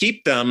if we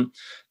keep them,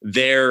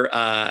 their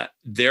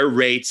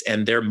rates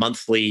and their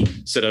monthly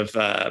sort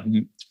of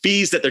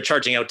fees that they're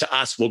charging out to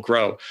us will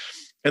grow.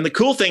 And the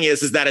cool thing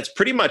is that it's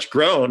pretty much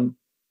grown.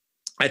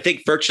 I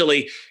think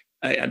virtually,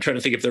 I'm trying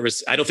to think if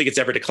I don't think it's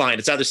ever declined.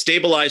 It's either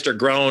stabilized or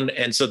grown.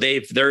 And so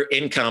their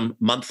income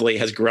monthly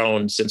has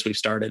grown since we've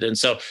started. And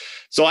so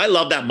I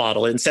love that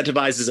model. It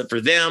incentivizes it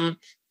for them.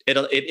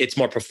 It's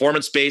more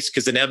performance-based,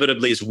 because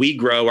inevitably as we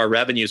grow, our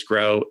revenues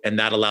grow, and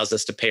that allows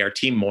us to pay our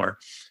team more.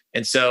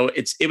 And so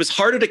it was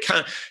harder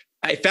to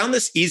I found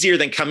this easier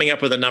than coming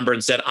up with a number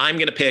and said, I'm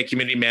going to pay a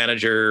community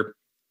manager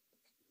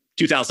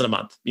 $2,000 a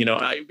month.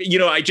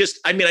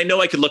 I know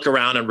I could look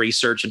around and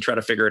research and try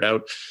to figure it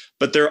out,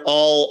 but they're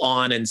all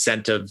on an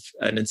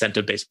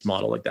incentive-based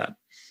model like that.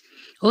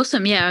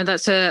 Awesome. Yeah,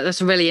 that's a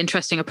really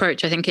interesting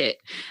approach. I think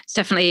it's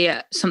definitely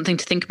something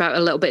to think about, a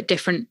little bit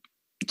different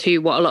to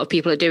what a lot of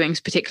people are doing,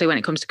 particularly when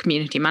it comes to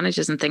community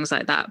managers and things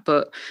like that.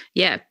 But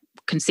yeah,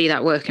 can see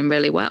that working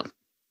really well.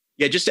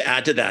 Yeah, just to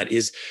add to that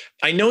is,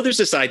 I know there's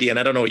this idea, and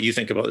I don't know what you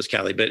think about this,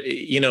 Callie, but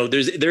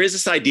there is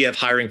this idea of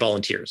hiring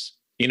volunteers.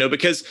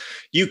 Because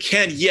you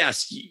can,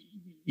 yes,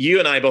 you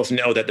and I both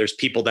know that there's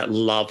people that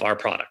love our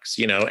products,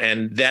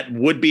 and that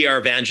would be our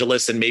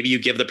evangelists, and maybe you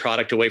give the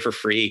product away for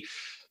free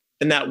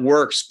and that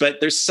works. But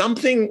there's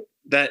something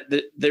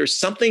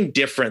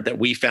different that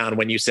we found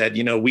when you said,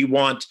 we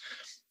want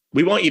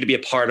you to be a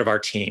part of our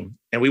team,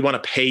 and we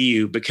want to pay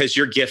you because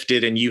you're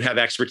gifted and you have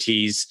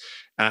expertise.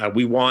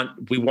 We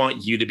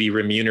want you to be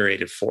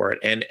remunerated for it.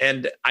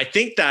 And I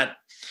think that,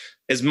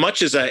 as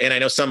much as, and I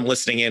know some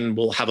listening in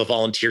will have a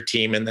volunteer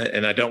team,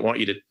 and I don't want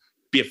you to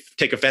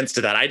take offense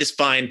to that. I just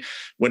find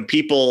when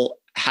people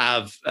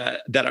have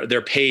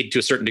they're paid to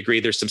a certain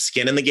degree, there's some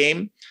skin in the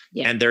game,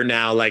 and they're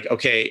now like,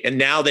 okay, and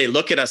now they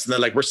look at us and they're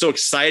like, we're so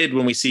excited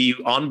when we see you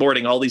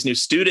onboarding all these new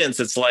students.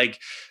 It's like,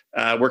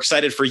 we're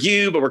excited for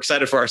you, but we're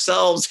excited for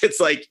ourselves. It's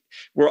like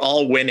we're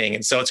all winning,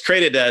 and so it's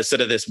created a sort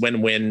of this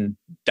win-win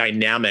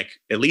dynamic,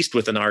 at least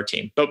within our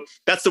team. But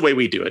that's the way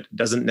we do it. It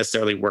doesn't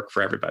necessarily work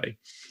for everybody.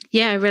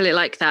 Yeah, I really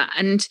like that.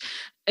 And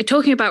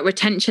talking about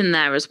retention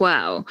there as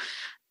well,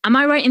 Am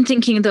I right in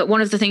thinking that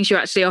one of the things you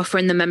actually offer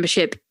in the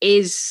membership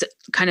is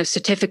kind of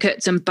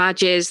certificates and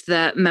badges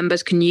that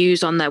members can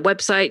use on their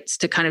websites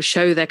to kind of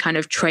show they're kind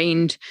of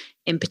trained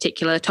in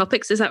particular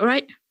topics? Is that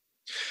right?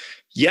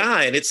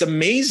 Yeah. And it's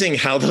amazing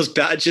how those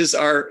badges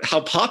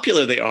how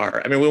popular they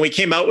are. I mean, when we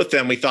came out with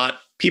them, we thought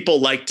people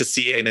like to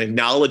see an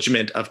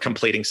acknowledgement of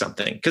completing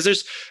something because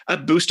there's a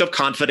boost of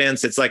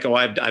confidence. It's like, oh,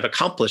 I've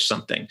accomplished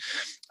something.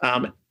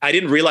 I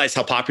didn't realize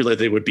how popular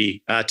they would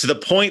be to the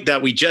point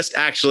that we just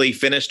actually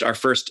finished our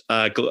first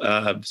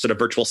sort of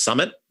virtual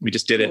summit. We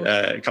just did it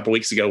a couple of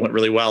weeks ago, went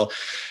really well.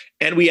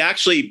 And we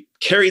actually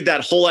carried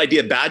that whole idea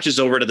of badges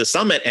over to the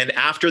summit. And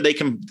after they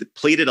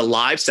completed a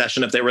live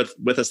session, if they were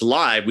with us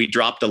live, we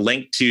dropped a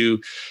link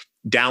to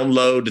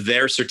download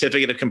their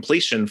certificate of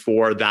completion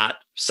for that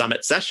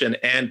summit session.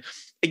 And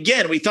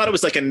again, we thought it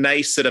was like a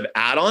nice sort of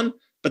add-on,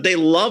 but they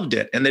loved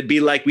it. And they'd be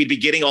like, we'd be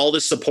getting all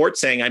this support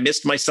saying, I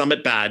missed my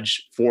summit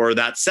badge for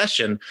that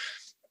session.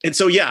 And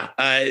so,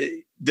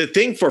 the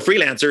thing for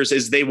freelancers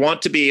is they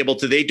want to be able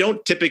to,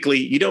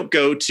 you don't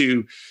go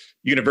to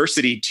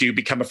university to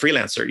become a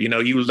freelancer.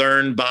 You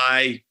learn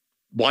by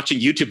watching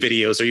YouTube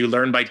videos or you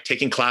learn by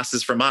taking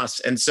classes from us.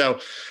 And so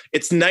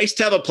it's nice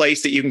to have a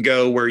place that you can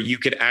go where you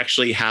could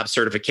actually have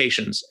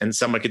certifications and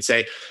someone could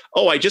say,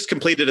 oh, I just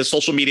completed a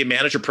social media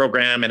manager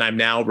program and I'm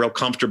now real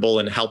comfortable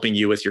in helping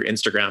you with your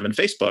Instagram and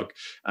Facebook.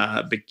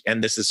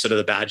 And this is sort of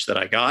the badge that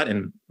I got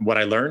and what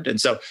I learned.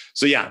 And so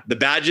the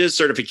badges,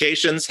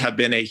 certifications have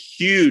been a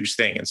huge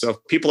thing. And so if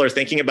people are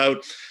thinking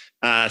about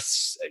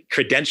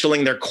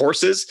credentialing their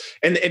courses.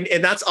 And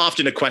that's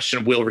often a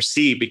question we'll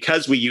receive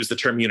because we use the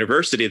term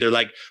university. They're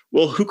like,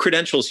 well, who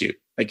credentials you?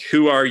 Like,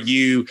 who are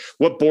you?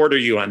 What board are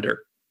you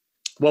under?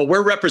 Well,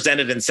 we're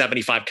represented in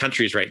 75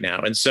 countries right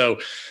now. And so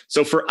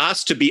for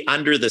us to be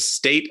under the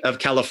state of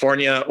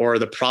California or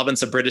the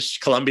province of British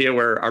Columbia,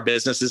 where our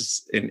business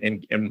is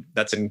in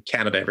that's in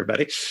Canada,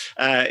 everybody,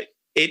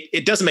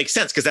 it doesn't make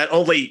sense because that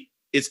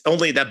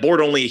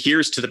board only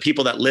adheres to the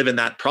people that live in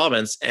that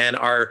province, and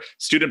our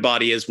student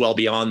body is well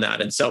beyond that.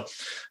 And so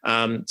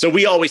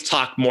we always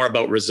talk more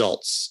about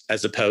results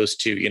as opposed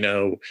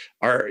to,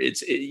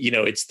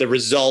 it's the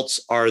results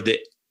are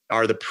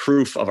the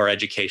proof of our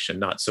education,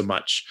 not so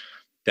much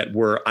that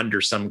we're under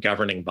some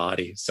governing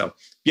body. So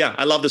yeah,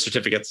 I love the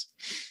certificates.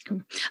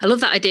 I love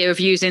that idea of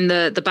using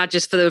the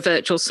badges for the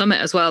virtual summit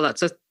as well.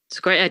 It's a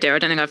great idea. I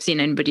don't think I've seen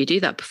anybody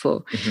do that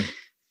before. Mm-hmm.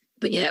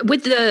 But yeah,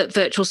 with the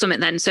virtual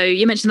summit then, so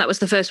you mentioned that was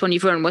the first one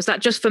you've run. Was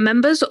that just for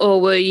members or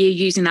were you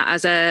using that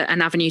as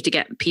an avenue to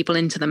get people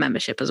into the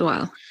membership as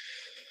well?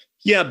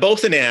 Yeah,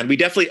 both and. We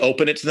definitely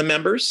open it to the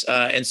members.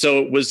 And so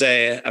it was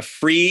a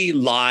free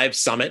live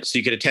summit. So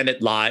you could attend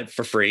it live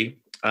for free.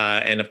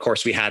 And of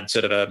course, we had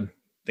sort of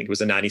I think it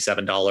was a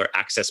 $97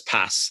 access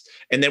pass.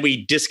 And then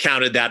we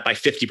discounted that by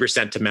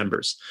 50% to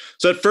members.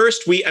 So at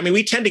first, we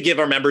tend to give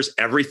our members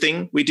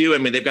everything we do. I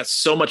mean, they've got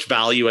so much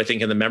value, I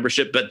think, in the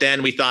membership. But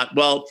then we thought,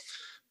 well,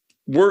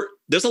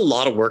 there's a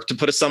lot of work to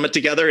put a summit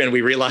together. And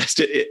we realized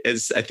it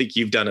as I think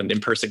you've done an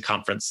in-person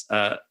conference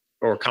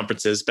or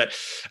conferences, but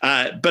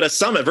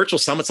a virtual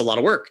summit's a lot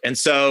of work. And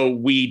so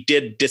we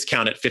did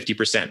discount it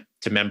 50%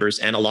 to members,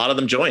 and a lot of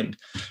them joined,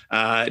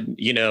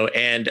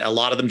 and a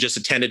lot of them just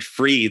attended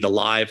free, the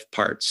live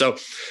part. So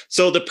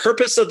the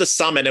purpose of the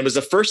summit, it was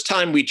the first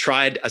time we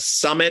tried a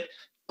summit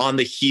on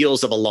the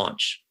heels of a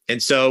launch.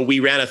 And so we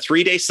ran a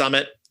 3-day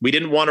summit. We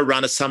didn't want to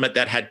run a summit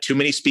that had too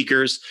many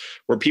speakers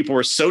where people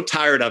were so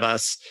tired of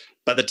us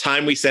by the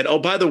time we said, oh,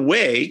 by the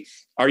way,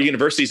 our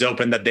university's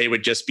open, that they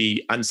would just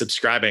be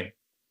unsubscribing.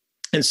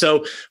 And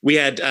so we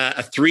had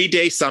a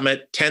 3-day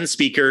summit, 10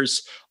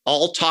 speakers,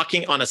 all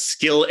talking on a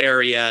skill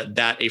area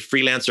that a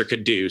freelancer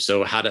could do.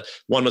 So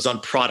one was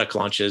on product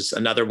launches,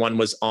 another one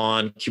was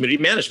on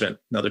community management,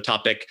 another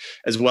topic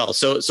as well.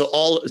 So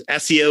all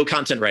SEO,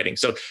 content writing.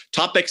 So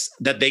topics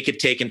that they could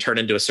take and turn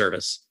into a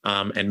service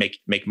and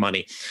make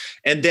money.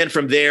 And then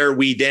from there,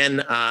 we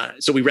ran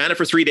it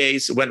for 3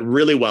 days. It went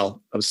really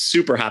well. I was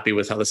super happy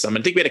with how the summit.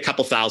 I think we had a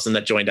couple thousand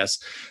that joined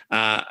us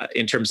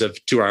in terms of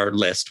to our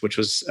list, which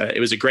was it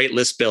was a great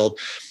list build.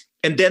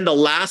 And then the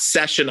last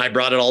session, I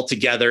brought it all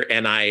together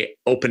and I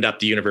opened up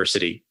the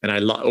university and I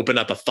opened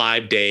up a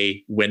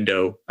 5-day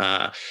window.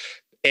 And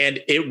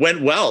it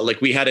went well. Like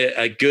we had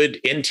a good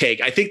intake.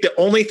 I think the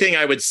only thing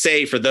I would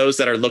say for those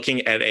that are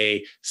looking at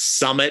a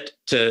summit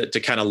to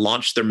kind of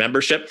launch their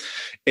membership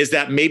is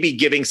that maybe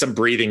giving some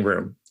breathing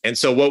room. And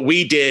so what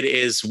we did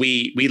is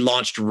we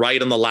launched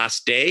right on the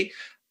last day.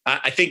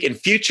 I think in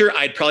future,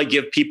 I'd probably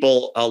give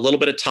people a little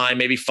bit of time,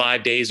 maybe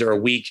 5 days or a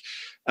week,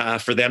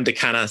 for them to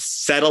kind of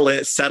settle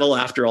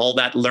after all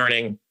that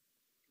learning,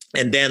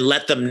 and then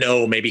let them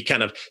know, maybe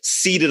kind of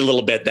seed it a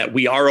little bit, that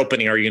we are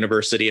opening our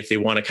university if they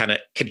want to kind of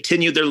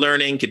continue their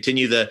learning,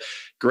 continue the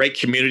great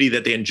community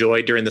that they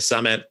enjoyed during the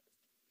summit.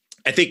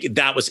 I think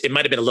it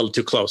might have been a little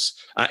too close.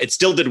 It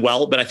still did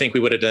well, but I think we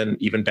would have done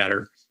even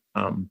better.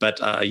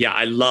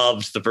 I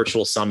loved the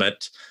virtual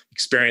summit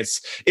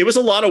experience. It was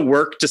a lot of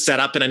work to set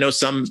up. And I know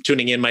some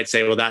tuning in might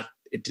say, well,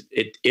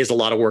 it is a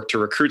lot of work to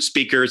recruit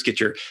speakers, get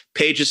your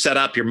pages set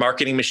up, your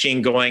marketing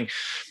machine going.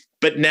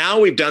 But now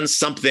we've done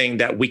something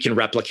that we can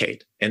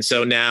replicate. And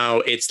so now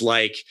it's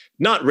like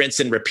not rinse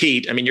and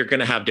repeat. I mean, you're going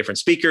to have different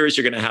speakers,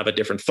 you're going to have a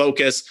different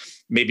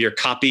focus, maybe your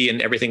copy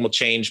and everything will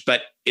change,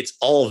 but it's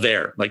all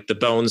there. Like the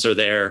bones are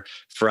there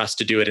for us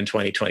to do it in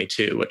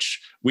 2022,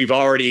 which we've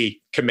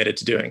already committed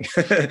to doing,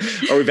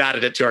 or we've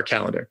added it to our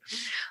calendar.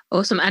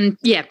 Awesome. And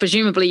yeah,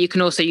 presumably you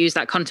can also use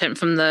that content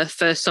from the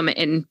first summit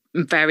in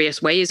various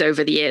ways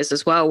over the years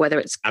as well, whether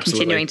it's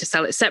continuing to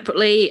sell it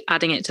separately,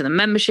 adding it to the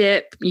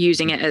membership,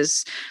 using it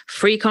as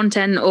free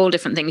content, all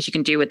different things you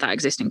can do with that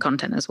existing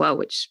content as well,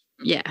 which,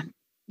 yeah,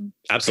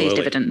 absolutely, pays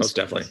dividends. Most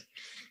definitely.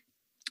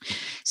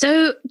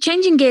 So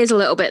changing gears a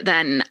little bit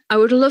then, I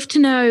would love to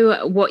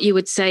know what you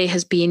would say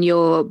has been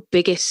your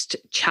biggest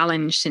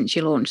challenge since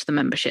you launched the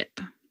membership.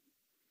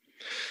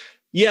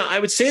 Yeah, I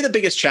would say the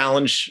biggest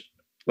challenge,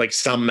 like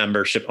some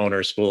membership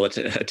owners will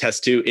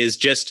attest to, is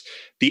just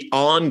the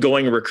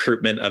ongoing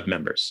recruitment of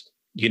members.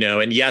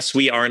 And yes,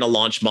 we are in a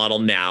launch model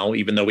now,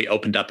 even though we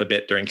opened up a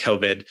bit during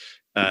COVID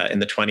in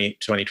the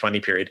 2020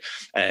 period.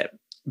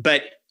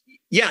 But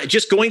yeah,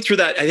 just going through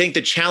that, I think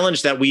the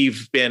challenge that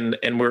we've been,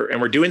 and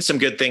we're doing some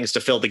good things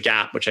to fill the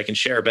gap, which I can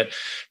share, but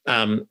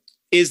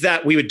is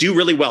that we would do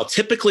really well.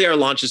 Typically, our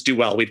launches do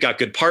well. We've got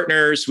good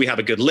partners. We have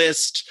a good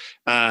list.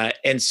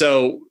 And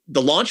so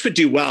the launch would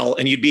do well,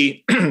 and you'd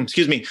be,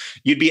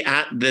 you'd be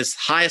at this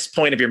highest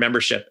point of your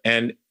membership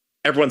and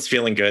everyone's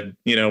feeling good.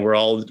 We're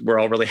all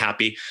really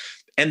happy.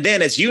 And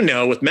then, as you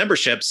know, with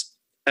memberships,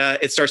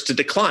 it starts to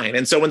decline.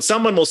 And so when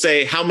someone will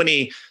say, how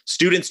many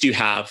students do you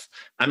have?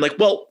 I'm like,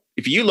 well,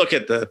 if you look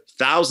at the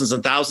thousands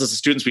and thousands of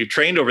students we've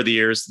trained over the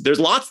years,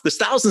 there's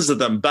thousands of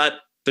them, but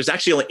there's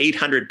actually only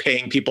 800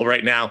 paying people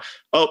right now.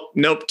 Oh,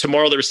 nope.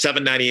 Tomorrow there's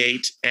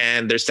 798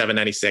 and there's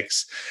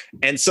 796.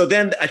 And so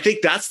then I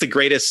think that's the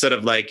greatest sort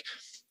of like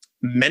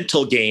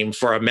mental game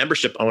for a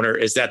membership owner,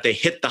 is that they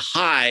hit the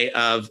high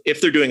of, if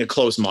they're doing a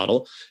closed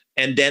model,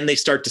 and then they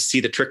start to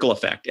see the trickle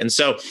effect. And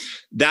so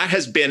that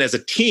has been, as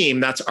a team,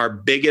 that's our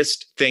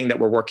biggest thing that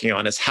we're working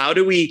on, is how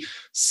do we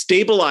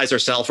stabilize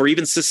ourselves or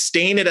even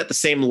sustain it at the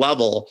same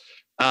level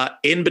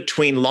in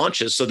between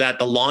launches, so that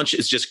the launch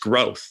is just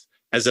growth,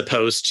 as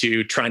opposed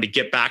to trying to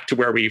get back to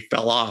where we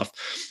fell off.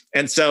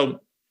 And so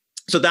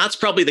that's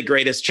probably the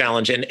greatest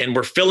challenge. And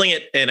we're filling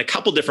it in a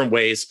couple different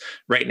ways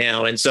right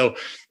now. And so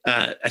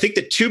I think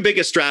the two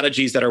biggest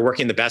strategies that are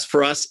working the best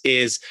for us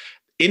is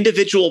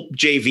individual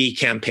JV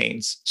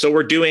campaigns. So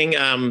we're doing,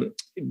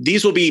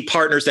 these will be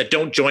partners that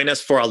don't join us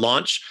for a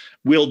launch.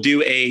 We'll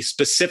do a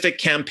specific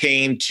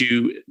campaign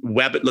to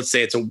let's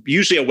say it's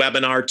usually a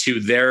webinar to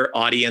their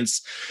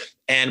audience,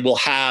 and we'll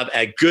have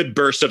a good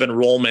burst of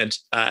enrollment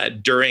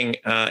during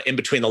in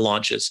between the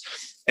launches.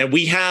 And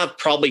we have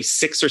probably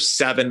 6 or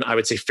 7, I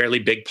would say, fairly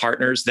big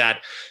partners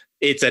that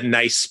it's a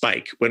nice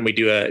spike when we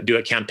do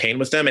a campaign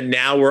with them. And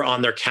now we're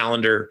on their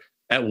calendar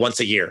at once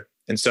a year.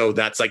 And so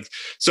that's like,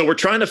 so we're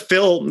trying to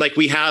fill, like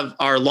we have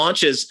our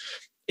launches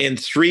in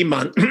 3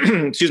 months,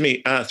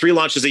 3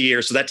 launches a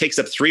year. So that takes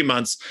up 3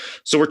 months.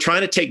 So we're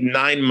trying to take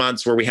 9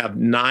 months where we have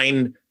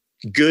 9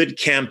 good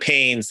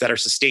campaigns that are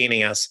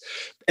sustaining us.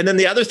 And then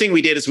the other thing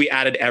we did is we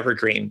added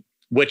Evergreen,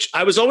 which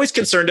I was always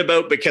concerned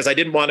about, because I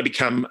didn't want to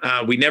become,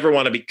 we never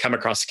want to come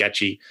across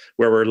sketchy,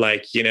 where we're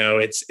like,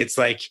 it's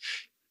like,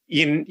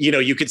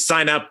 you could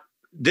sign up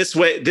this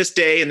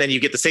day, and then you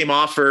get the same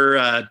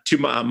offer 2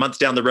 months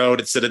down the road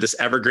instead of this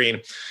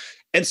Evergreen.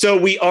 And so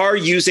we are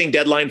using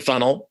Deadline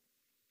Funnel.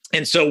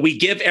 And so we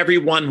give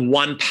everyone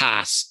one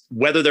pass,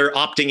 whether they're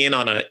opting in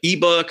on an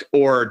ebook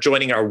or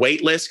joining our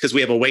wait list, because we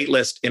have a wait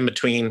list in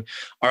between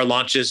our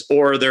launches,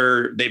 or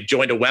they've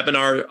joined a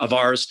webinar of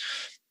ours.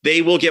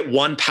 They will get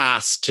one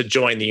pass to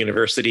join the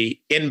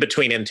university in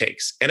between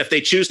intakes. And if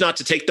they choose not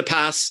to take the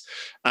pass,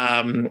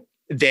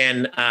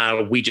 then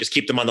we just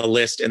keep them on the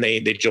list and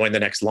they join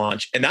the next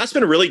launch. And that's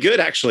been really good,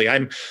 actually.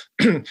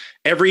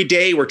 Every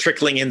day we're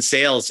trickling in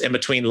sales in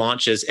between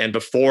launches. And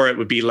before, it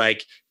would be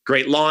like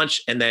great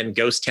launch and then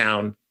ghost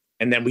town.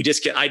 And then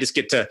I just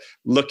get to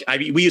look.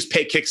 We use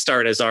Pay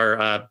Kickstart as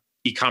our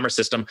e-commerce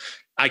system.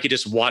 I could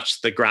just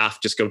watch the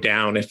graph just go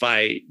down if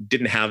I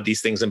didn't have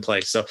these things in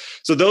place. So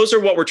those are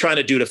what we're trying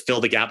to do to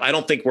fill the gap. I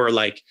don't think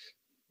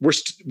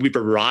we've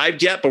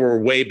arrived yet, but we're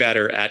way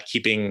better at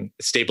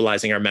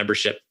stabilizing our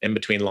membership in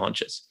between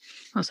launches.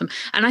 Awesome.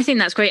 And I think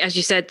that's great. As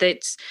you said,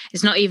 that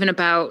it's not even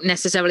about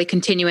necessarily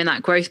continuing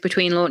that growth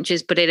between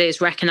launches, but it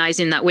is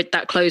recognizing that with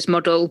that closed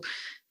model,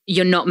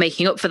 you're not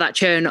making up for that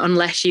churn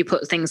unless you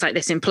put things like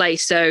this in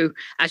place. So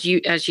as you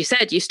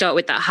said, you start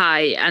with that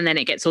high and then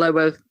it gets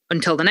lower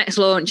until the next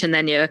launch, and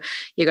then you're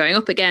going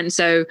up again.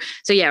 So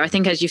yeah, I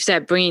think, as you've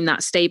said, bringing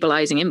that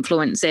stabilizing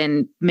influence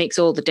in makes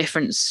all the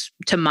difference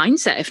to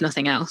mindset, if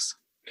nothing else.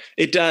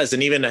 It does.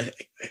 And even it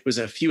was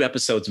a few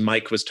episodes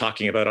Mike was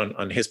talking about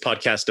on his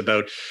podcast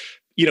about,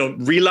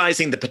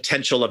 realizing the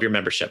potential of your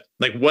membership.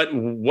 Like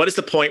what is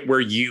the point where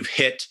you've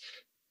hit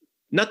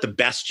not the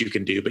best you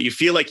can do, but you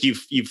feel like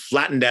you've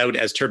flattened out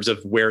as terms of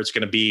where it's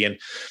going to be. And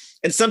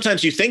And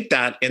sometimes you think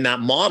that in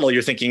that model,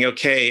 you're thinking,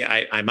 okay,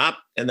 I'm up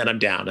and then I'm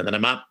down and then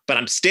I'm up, but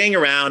I'm staying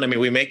around. I mean,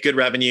 we make good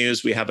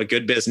revenues, we have a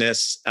good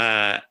business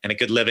and a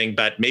good living,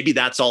 but maybe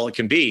that's all it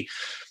can be.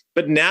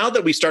 But now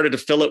that we started to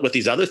fill it with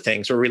these other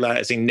things, we're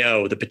realizing,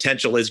 no, the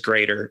potential is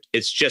greater.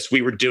 It's just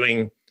we were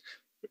doing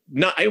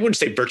I wouldn't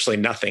say virtually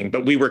nothing,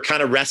 but we were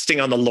kind of resting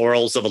on the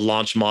laurels of a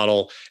launch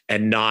model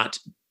and not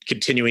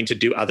continuing to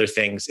do other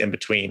things in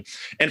between.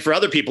 And for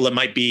other people, it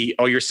might be,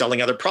 oh, you're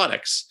selling other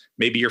products.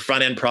 Maybe your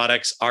front end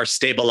products are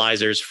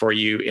stabilizers for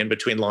you in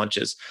between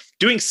launches.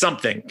 Doing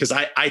something, because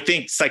I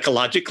think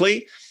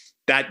psychologically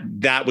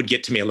that would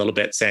get to me a little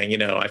bit, saying,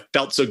 I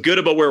felt so good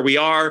about where we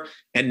are,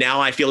 and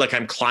now I feel like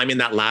I'm climbing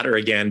that ladder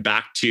again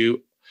back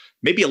to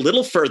maybe a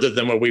little further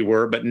than where we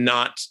were, but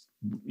not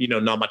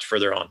much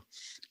further on.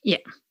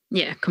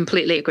 Yeah,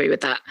 completely agree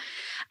with that.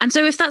 And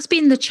so if that's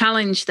been the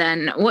challenge,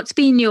 then what's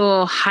been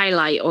your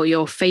highlight or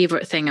your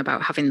favorite thing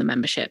about having the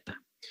membership?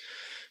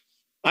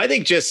 I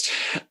think this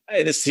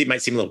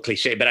might seem a little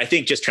cliche, but I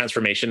think just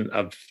transformation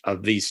of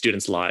these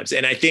students' lives.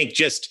 And I think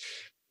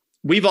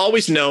we've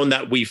always known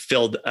that we've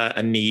filled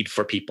a need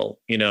for people,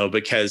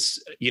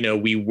 because,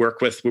 we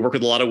work with a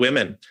lot of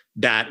women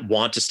that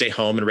want to stay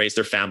home and raise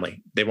their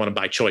family. They want to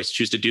by choice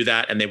choose to do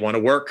that. And they want to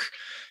work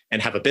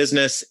and have a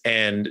business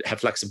and have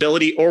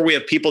flexibility. Or we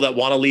have people that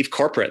want to leave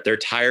corporate. They're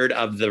tired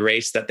of the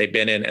race that they've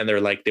been in, and they're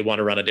like, they want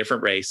to run a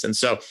different race. And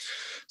so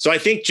I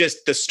think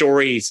just the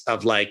stories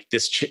of like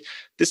this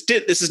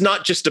is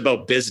not just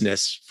about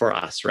business for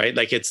us, right?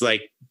 Like, it's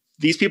like,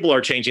 these people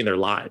are changing their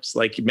lives.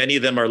 Like, many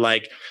of them are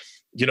like,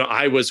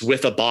 I was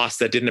with a boss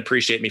that didn't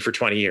appreciate me for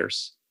 20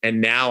 years.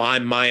 And now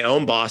I'm my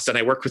own boss, and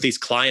I work with these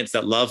clients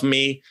that love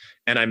me,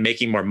 and I'm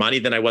making more money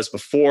than I was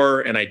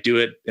before. And I do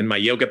it in my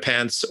yoga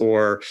pants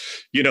or,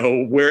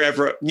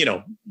 wherever,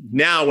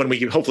 now when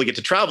we hopefully get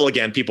to travel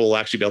again, people will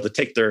actually be able to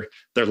take their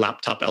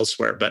laptop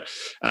elsewhere. But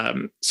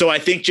so I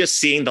think just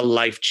seeing the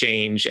life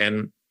change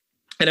and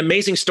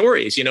amazing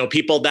stories,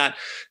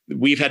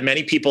 we've had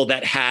many people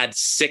that had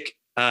sick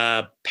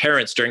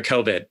parents during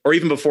COVID or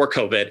even before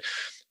COVID.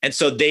 And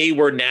so they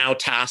were now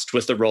tasked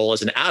with the role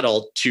as an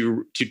adult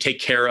to take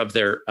care of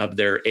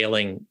their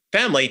ailing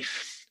family,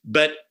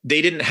 but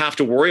they didn't have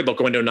to worry about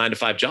going to a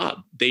 9-to-5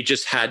 job. They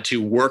just had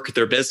to work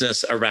their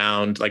business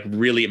around like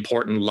really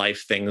important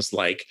life things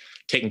like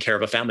taking care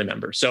of a family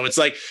member. So it's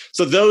like,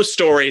 so those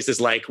stories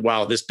is like,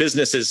 wow, this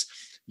business is,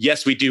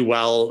 yes, we do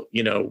well,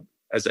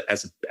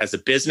 as a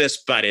business,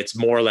 but it's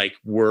more like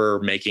we're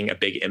making a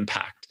big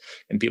impact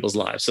in people's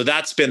lives. So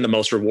that's been the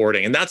most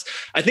rewarding. And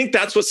I think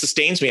that's what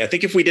sustains me. I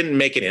think if we didn't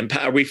make an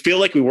impact, or we feel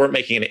like we weren't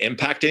making an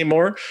impact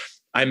anymore,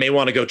 I may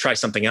want to go try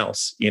something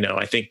else.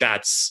 I think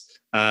that's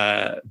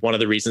one of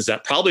the reasons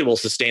that probably will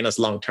sustain us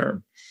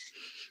long-term.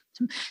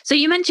 So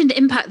you mentioned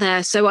impact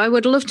there. So I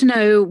would love to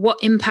know what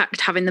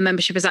impact having the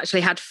membership has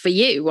actually had for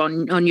you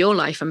on your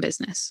life and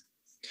business.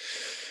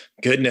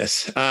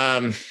 Goodness.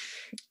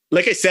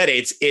 Like I said,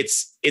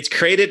 it's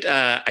created,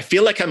 I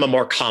feel like I'm a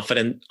more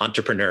confident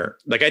entrepreneur.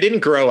 Like, I didn't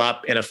grow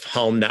up in a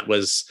home that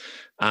was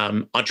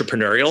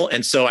entrepreneurial.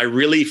 And so I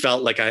really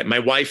felt like my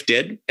wife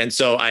did. And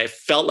so I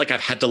felt like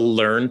I've had to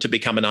learn to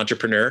become an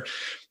entrepreneur.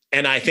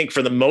 And I think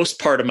for the most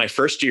part of my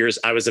first years,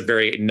 I was a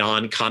very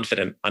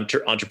non-confident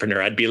entrepreneur.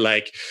 I'd be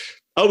like,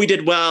 oh, we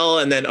did well.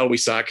 And then, oh, we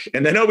suck.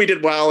 And then, oh, we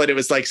did well. And it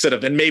was like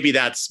and maybe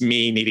that's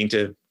me needing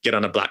to get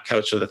on a black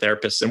couch with a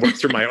therapist and work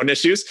through my own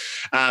issues.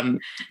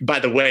 By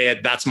the way,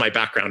 that's my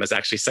background is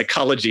actually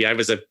psychology. I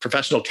was a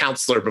professional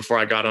counselor before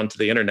I got onto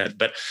the internet.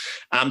 But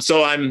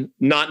so I'm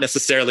not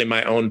necessarily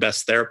my own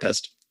best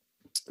therapist.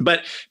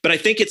 But I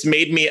think it's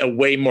made me a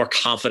way more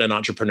confident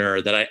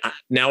entrepreneur that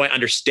now I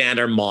understand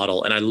our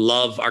model and I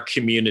love our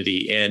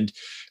community and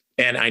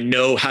I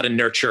know how to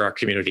nurture our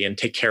community and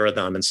take care of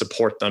them and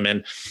support them.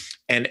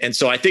 And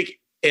so I think,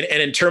 and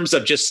in terms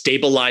of just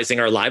stabilizing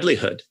our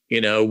livelihood,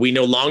 we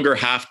no longer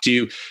have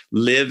to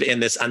live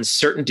in this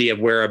uncertainty of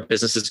where our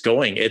business is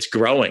going. It's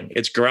growing.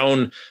 It's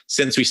grown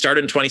since we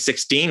started in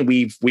 2016.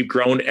 We've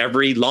grown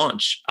every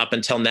launch up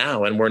until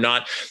now. And we're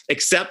not,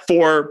 except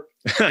for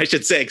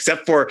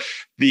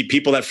the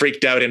people that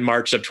freaked out in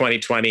March of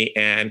 2020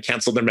 and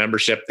canceled their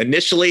membership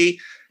initially.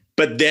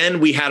 But then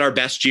we had our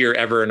best year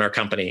ever in our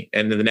company.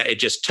 And then it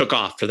just took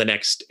off for the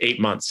next 8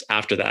 months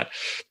after that.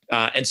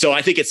 And so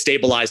I think it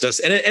stabilized us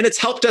and it's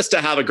helped us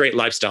to have a great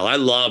lifestyle. I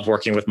love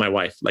working with my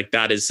wife. Like,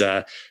 that is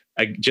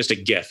just a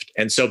gift.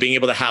 And so being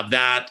able to have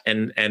that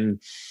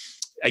and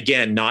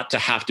again, not to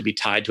have to be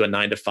tied to a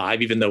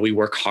 9-to-5, even though we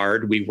work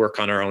hard, we work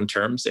on our own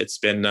terms. It's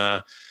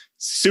been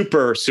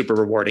super, super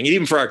rewarding.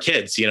 Even for our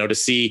kids, to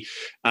see,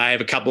 I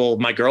have a couple,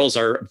 my girls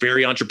are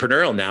very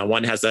entrepreneurial now.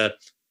 One has a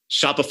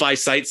Shopify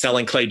site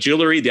selling clay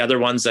jewelry. The other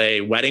one's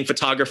a wedding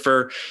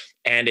photographer.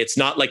 And it's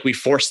not like we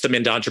forced them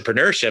into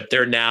entrepreneurship.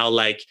 They're now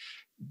like,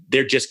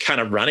 they're just kind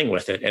of running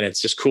with it. And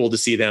it's just cool to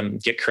see them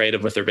get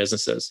creative with their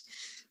businesses.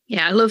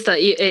 Yeah, I love that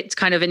it's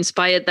kind of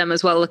inspired them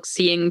as well, like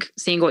seeing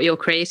what you're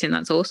creating.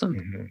 That's awesome.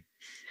 Mm-hmm.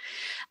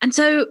 And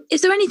so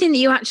is there anything that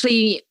you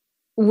actually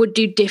would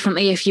do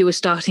differently if you were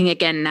starting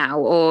again now,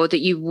 or that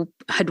you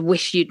had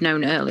wished you'd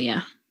known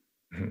earlier?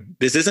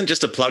 This isn't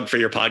just a plug for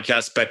your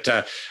podcast, but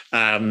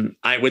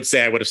I would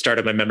say I would have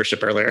started my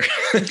membership earlier.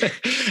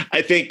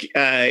 I think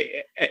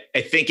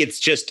it's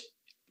just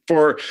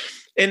for,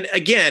 and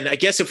again, I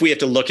guess if we have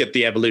to look at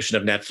the evolution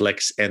of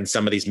Netflix and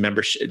some of these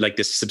membership, like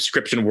this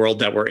subscription world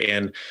that we're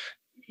in,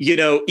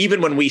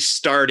 even when we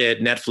started,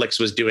 Netflix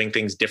was doing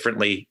things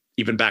differently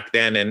even back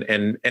then.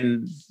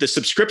 And the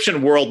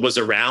subscription world was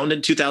around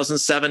in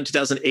 2007,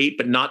 2008,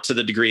 but not to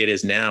the degree it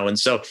is now. And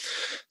so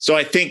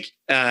I think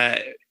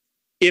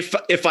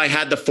if I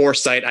had the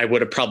foresight, I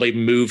would have probably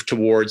moved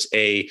towards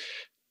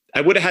I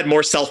would have had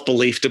more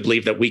self-belief to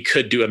believe that we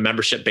could do a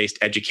membership-based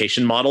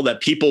education model, that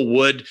people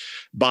would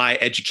buy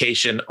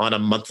education on a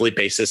monthly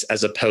basis,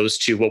 as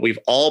opposed to what we've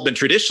all been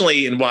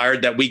traditionally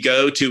wired, that we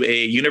go to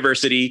a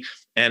university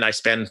and I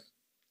spend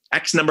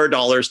X number of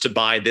dollars to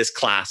buy this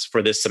class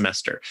for this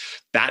semester.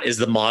 That is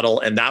the model.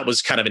 And that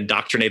was kind of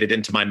indoctrinated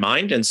into my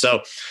mind. And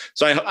so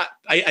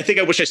I think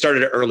I wish I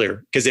started it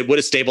earlier, because it would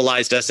have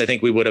stabilized us. I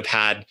think we would have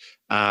had,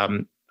 I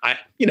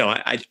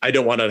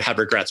don't want to have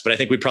regrets, but I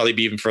think we'd probably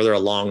be even further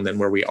along than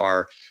where we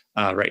are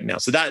right now.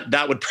 So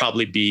that would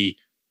probably be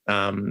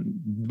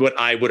what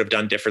I would have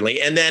done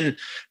differently. And then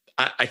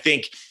I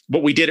think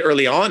what we did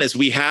early on is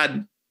we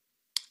had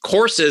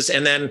courses.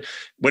 And then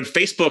when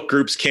Facebook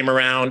groups came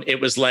around,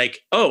 it was like,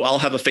 oh, I'll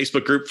have a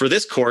Facebook group for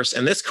this course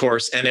and this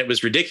course. And it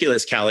was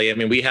ridiculous, Callie. I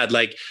mean, we had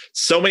like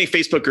so many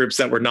Facebook groups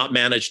that were not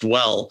managed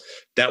well,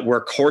 that were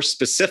course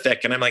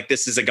specific. And I'm like,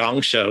 this is a gong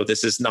show.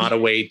 This is not a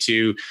way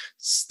to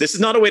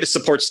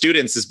support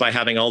students, is by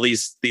having all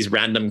these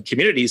random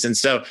communities. And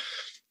so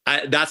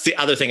that's the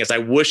other thing, is I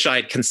wish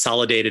I'd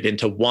consolidated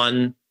into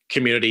one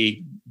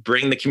community,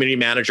 bring the community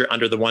manager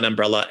under the one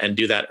umbrella and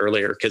do that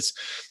earlier. Because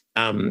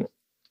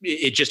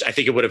I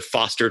think it would have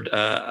fostered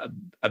a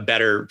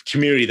better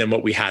community than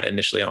what we had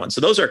initially on.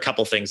 So those are a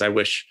couple things I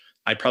wish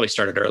I probably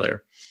started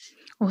earlier.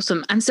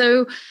 Awesome. And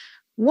so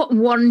what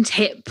one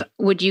tip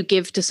would you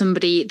give to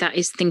somebody that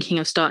is thinking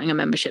of starting a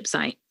membership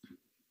site?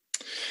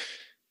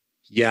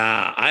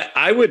 Yeah,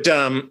 I would.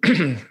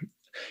 I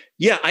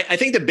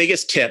think the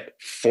biggest tip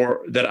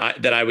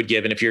that I would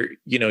give, and if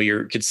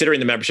you're considering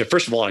the membership,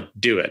 first of all, I'd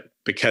do it,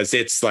 because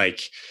it's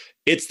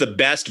the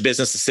best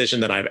business decision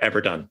that I've ever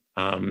done.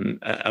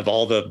 Of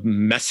all the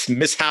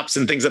mishaps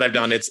and things that I've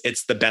done,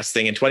 it's the best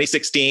thing. In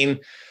 2016,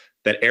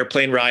 that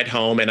airplane ride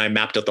home, and I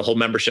mapped out the whole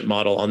membership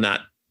model in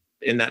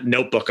that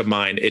notebook of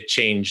mine. It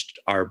changed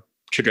our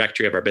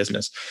trajectory of our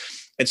business.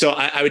 And so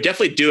I would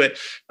definitely do it.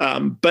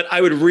 But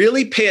I would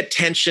really pay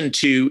attention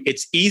to,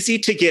 it's easy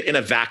to get in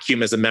a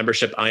vacuum as a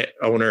membership site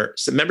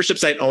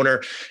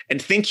owner,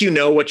 and think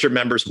what your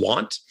members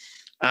want.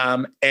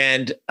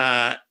 And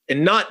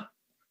not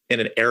in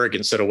an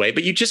arrogant sort of way,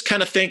 but you just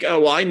kind of think, oh,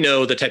 well, I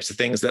know the types of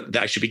things that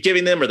I should be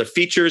giving them, or the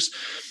features.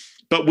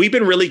 But we've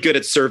been really good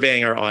at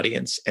surveying our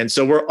audience. And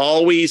so we're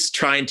always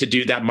trying to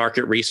do that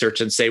market research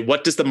and say,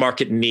 what does the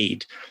market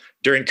need?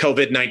 During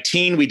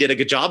COVID-19, we did a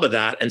good job of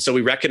that. And so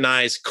we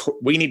recognize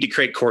we need to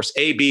create course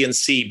A, B, and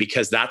C,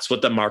 because that's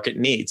what the market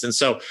needs. And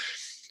so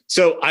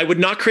I would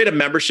not create a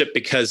membership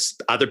because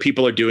other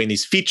people are doing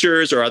these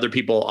features or other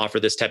people offer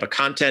this type of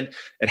content.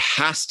 It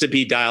has to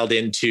be dialed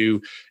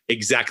into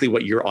exactly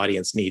what your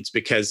audience needs,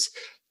 because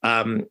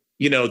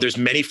there's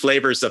many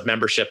flavors of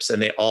memberships,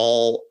 and they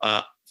all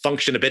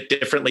function a bit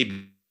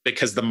differently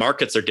because the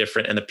markets are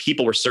different and the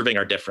people we're serving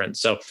are different.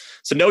 So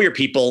know your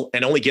people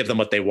and only give them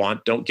what they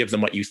want. Don't give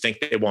them what you think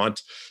they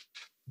want.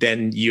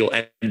 Then you'll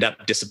end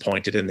up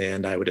disappointed in the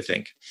end, I would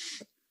think.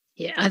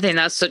 Yeah, I think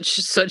that's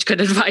such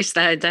good advice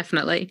there,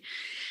 definitely.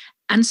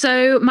 And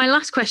so my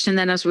last question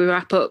then, as we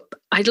wrap up,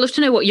 I'd love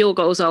to know what your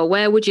goals are.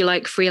 Where would you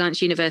like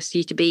Freelance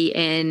University to be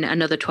in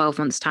another 12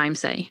 months' time,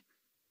 say?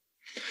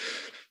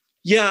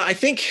 Yeah, I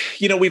think,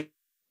 we've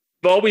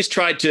always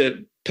tried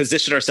to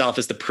position ourselves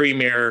as the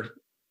premier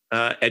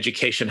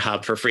education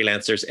hub for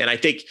freelancers. And I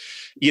think,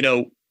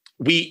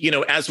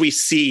 as we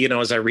see,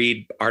 as I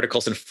read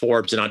articles in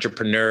Forbes and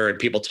Entrepreneur and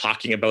people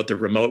talking about the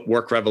remote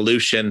work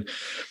revolution,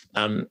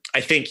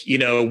 I think,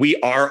 we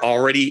are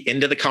already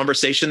into the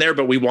conversation there,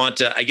 but we want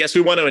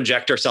to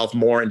inject ourselves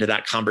more into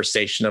that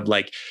conversation of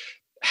like,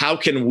 how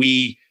can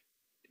we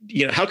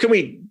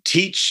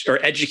teach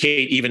or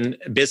educate even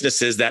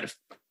businesses that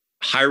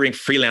hiring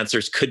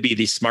freelancers could be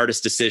the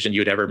smartest decision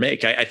you'd ever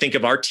make. I think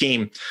of our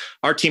team.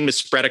 Our team is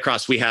spread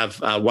across. We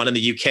have one in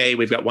the UK.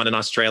 We've got one in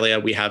Australia.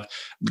 We have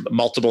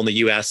multiple in the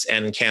US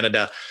and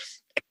Canada.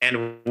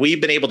 And we've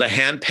been able to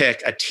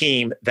handpick a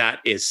team that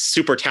is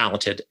super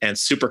talented and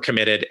super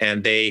committed,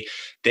 and they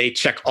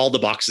check all the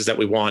boxes that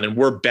we want, and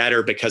we're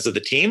better because of the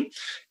team.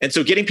 And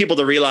so getting people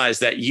to realize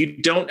that you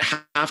don't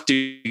have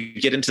to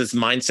get into this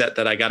mindset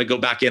that I got to go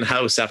back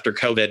in-house after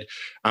COVID.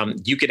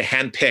 You could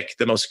handpick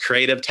the most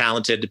creative,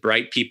 talented,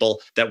 bright people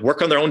that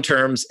work on their own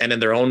terms and in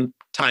their own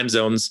time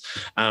zones.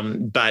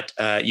 But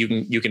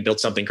you can build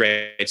something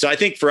great. So I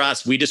think for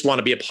us, we just want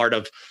to be a part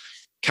of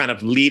kind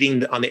of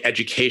leading on the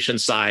education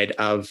side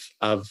of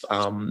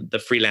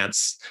the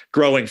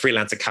growing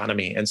freelance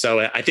economy. And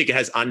so I think it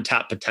has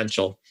untapped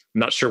potential. I'm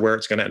not sure where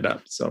it's going to end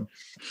up. So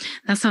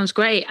that sounds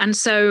great. And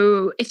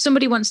so if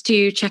somebody wants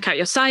to check out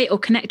your site or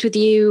connect with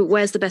you,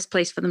 where's the best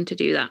place for them to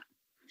do that?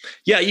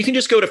 Yeah, you can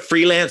just go to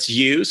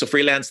FreelanceU, so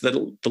freelance,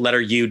 the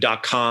letter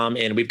U.com.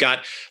 And we've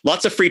got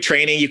lots of free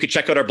training. You could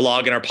check out our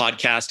blog and our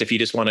podcast if you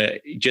just want to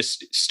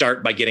just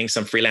start by getting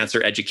some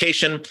freelancer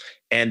education.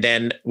 And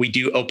then we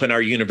do open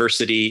our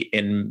university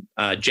in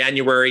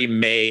January,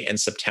 May, and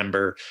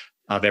September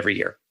of every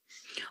year.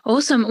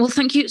 Awesome. Well,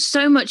 thank you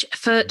so much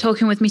for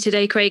talking with me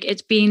today, Craig.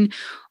 It's been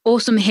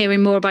awesome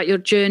hearing more about your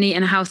journey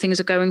and how things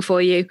are going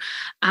for you.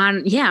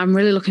 And yeah, I'm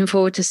really looking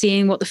forward to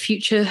seeing what the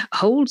future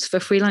holds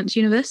for Freelance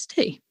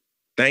University.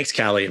 Thanks,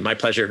 Callie. My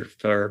pleasure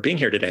for being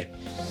here today.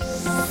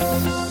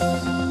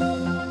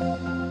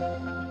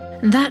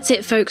 That's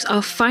it, folks.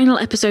 Our final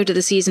episode of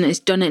the season is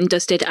done and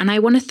dusted, and I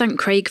want to thank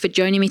Craig for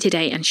joining me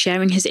today and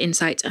sharing his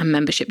insights and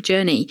membership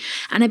journey.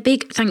 And a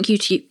big thank you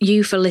to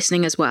you for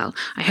listening as well.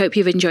 I hope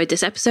you've enjoyed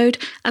this episode,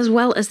 as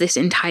well as this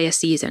entire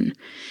season.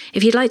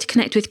 If you'd like to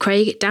connect with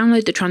Craig,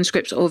 download the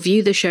transcripts or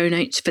view the show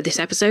notes for this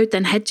episode,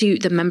 then head to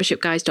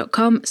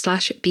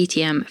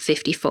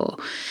themembershipguys.com/BTM54.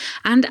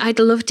 And I'd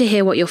love to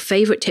hear what your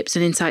favourite tips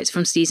and insights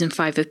from Season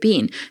 5 have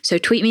been, so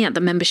tweet me at The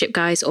Membership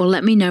Guys or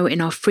let me know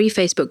in our free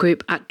Facebook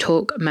group at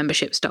talkmemberships.com.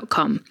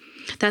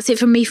 That's it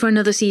from me for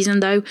another season,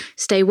 though.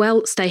 Stay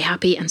well, stay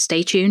happy, and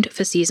stay tuned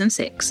for Season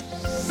 6.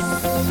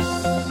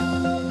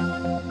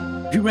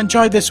 If you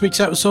enjoyed this week's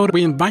episode,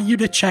 we invite you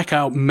to check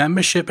out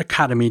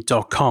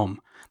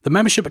membershipacademy.com. The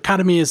Membership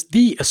Academy is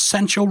the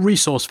essential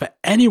resource for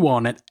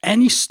anyone at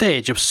any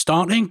stage of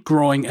starting,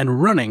 growing,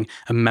 and running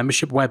a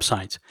membership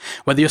website.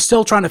 Whether you're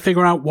still trying to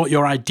figure out what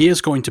your idea is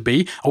going to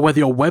be, or whether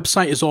your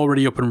website is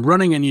already up and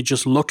running and you're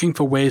just looking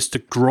for ways to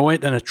grow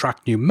it and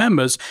attract new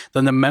members,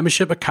 then the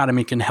Membership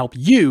Academy can help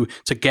you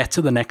to get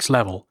to the next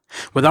level.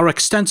 With our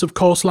extensive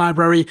course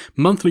library,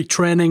 monthly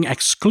training,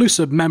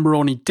 exclusive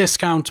member-only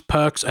discounts,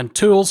 perks, and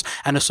tools,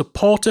 and a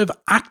supportive,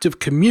 active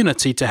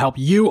community to help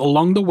you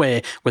along the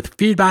way with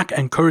feedback,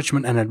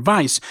 encouragement, and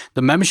advice,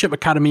 the Membership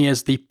Academy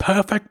is the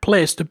perfect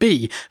place to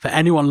be for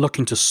anyone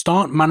looking to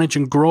start, manage,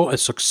 and grow a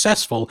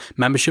successful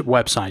membership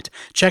website.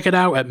 Check it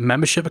out at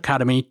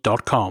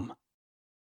membershipacademy.com.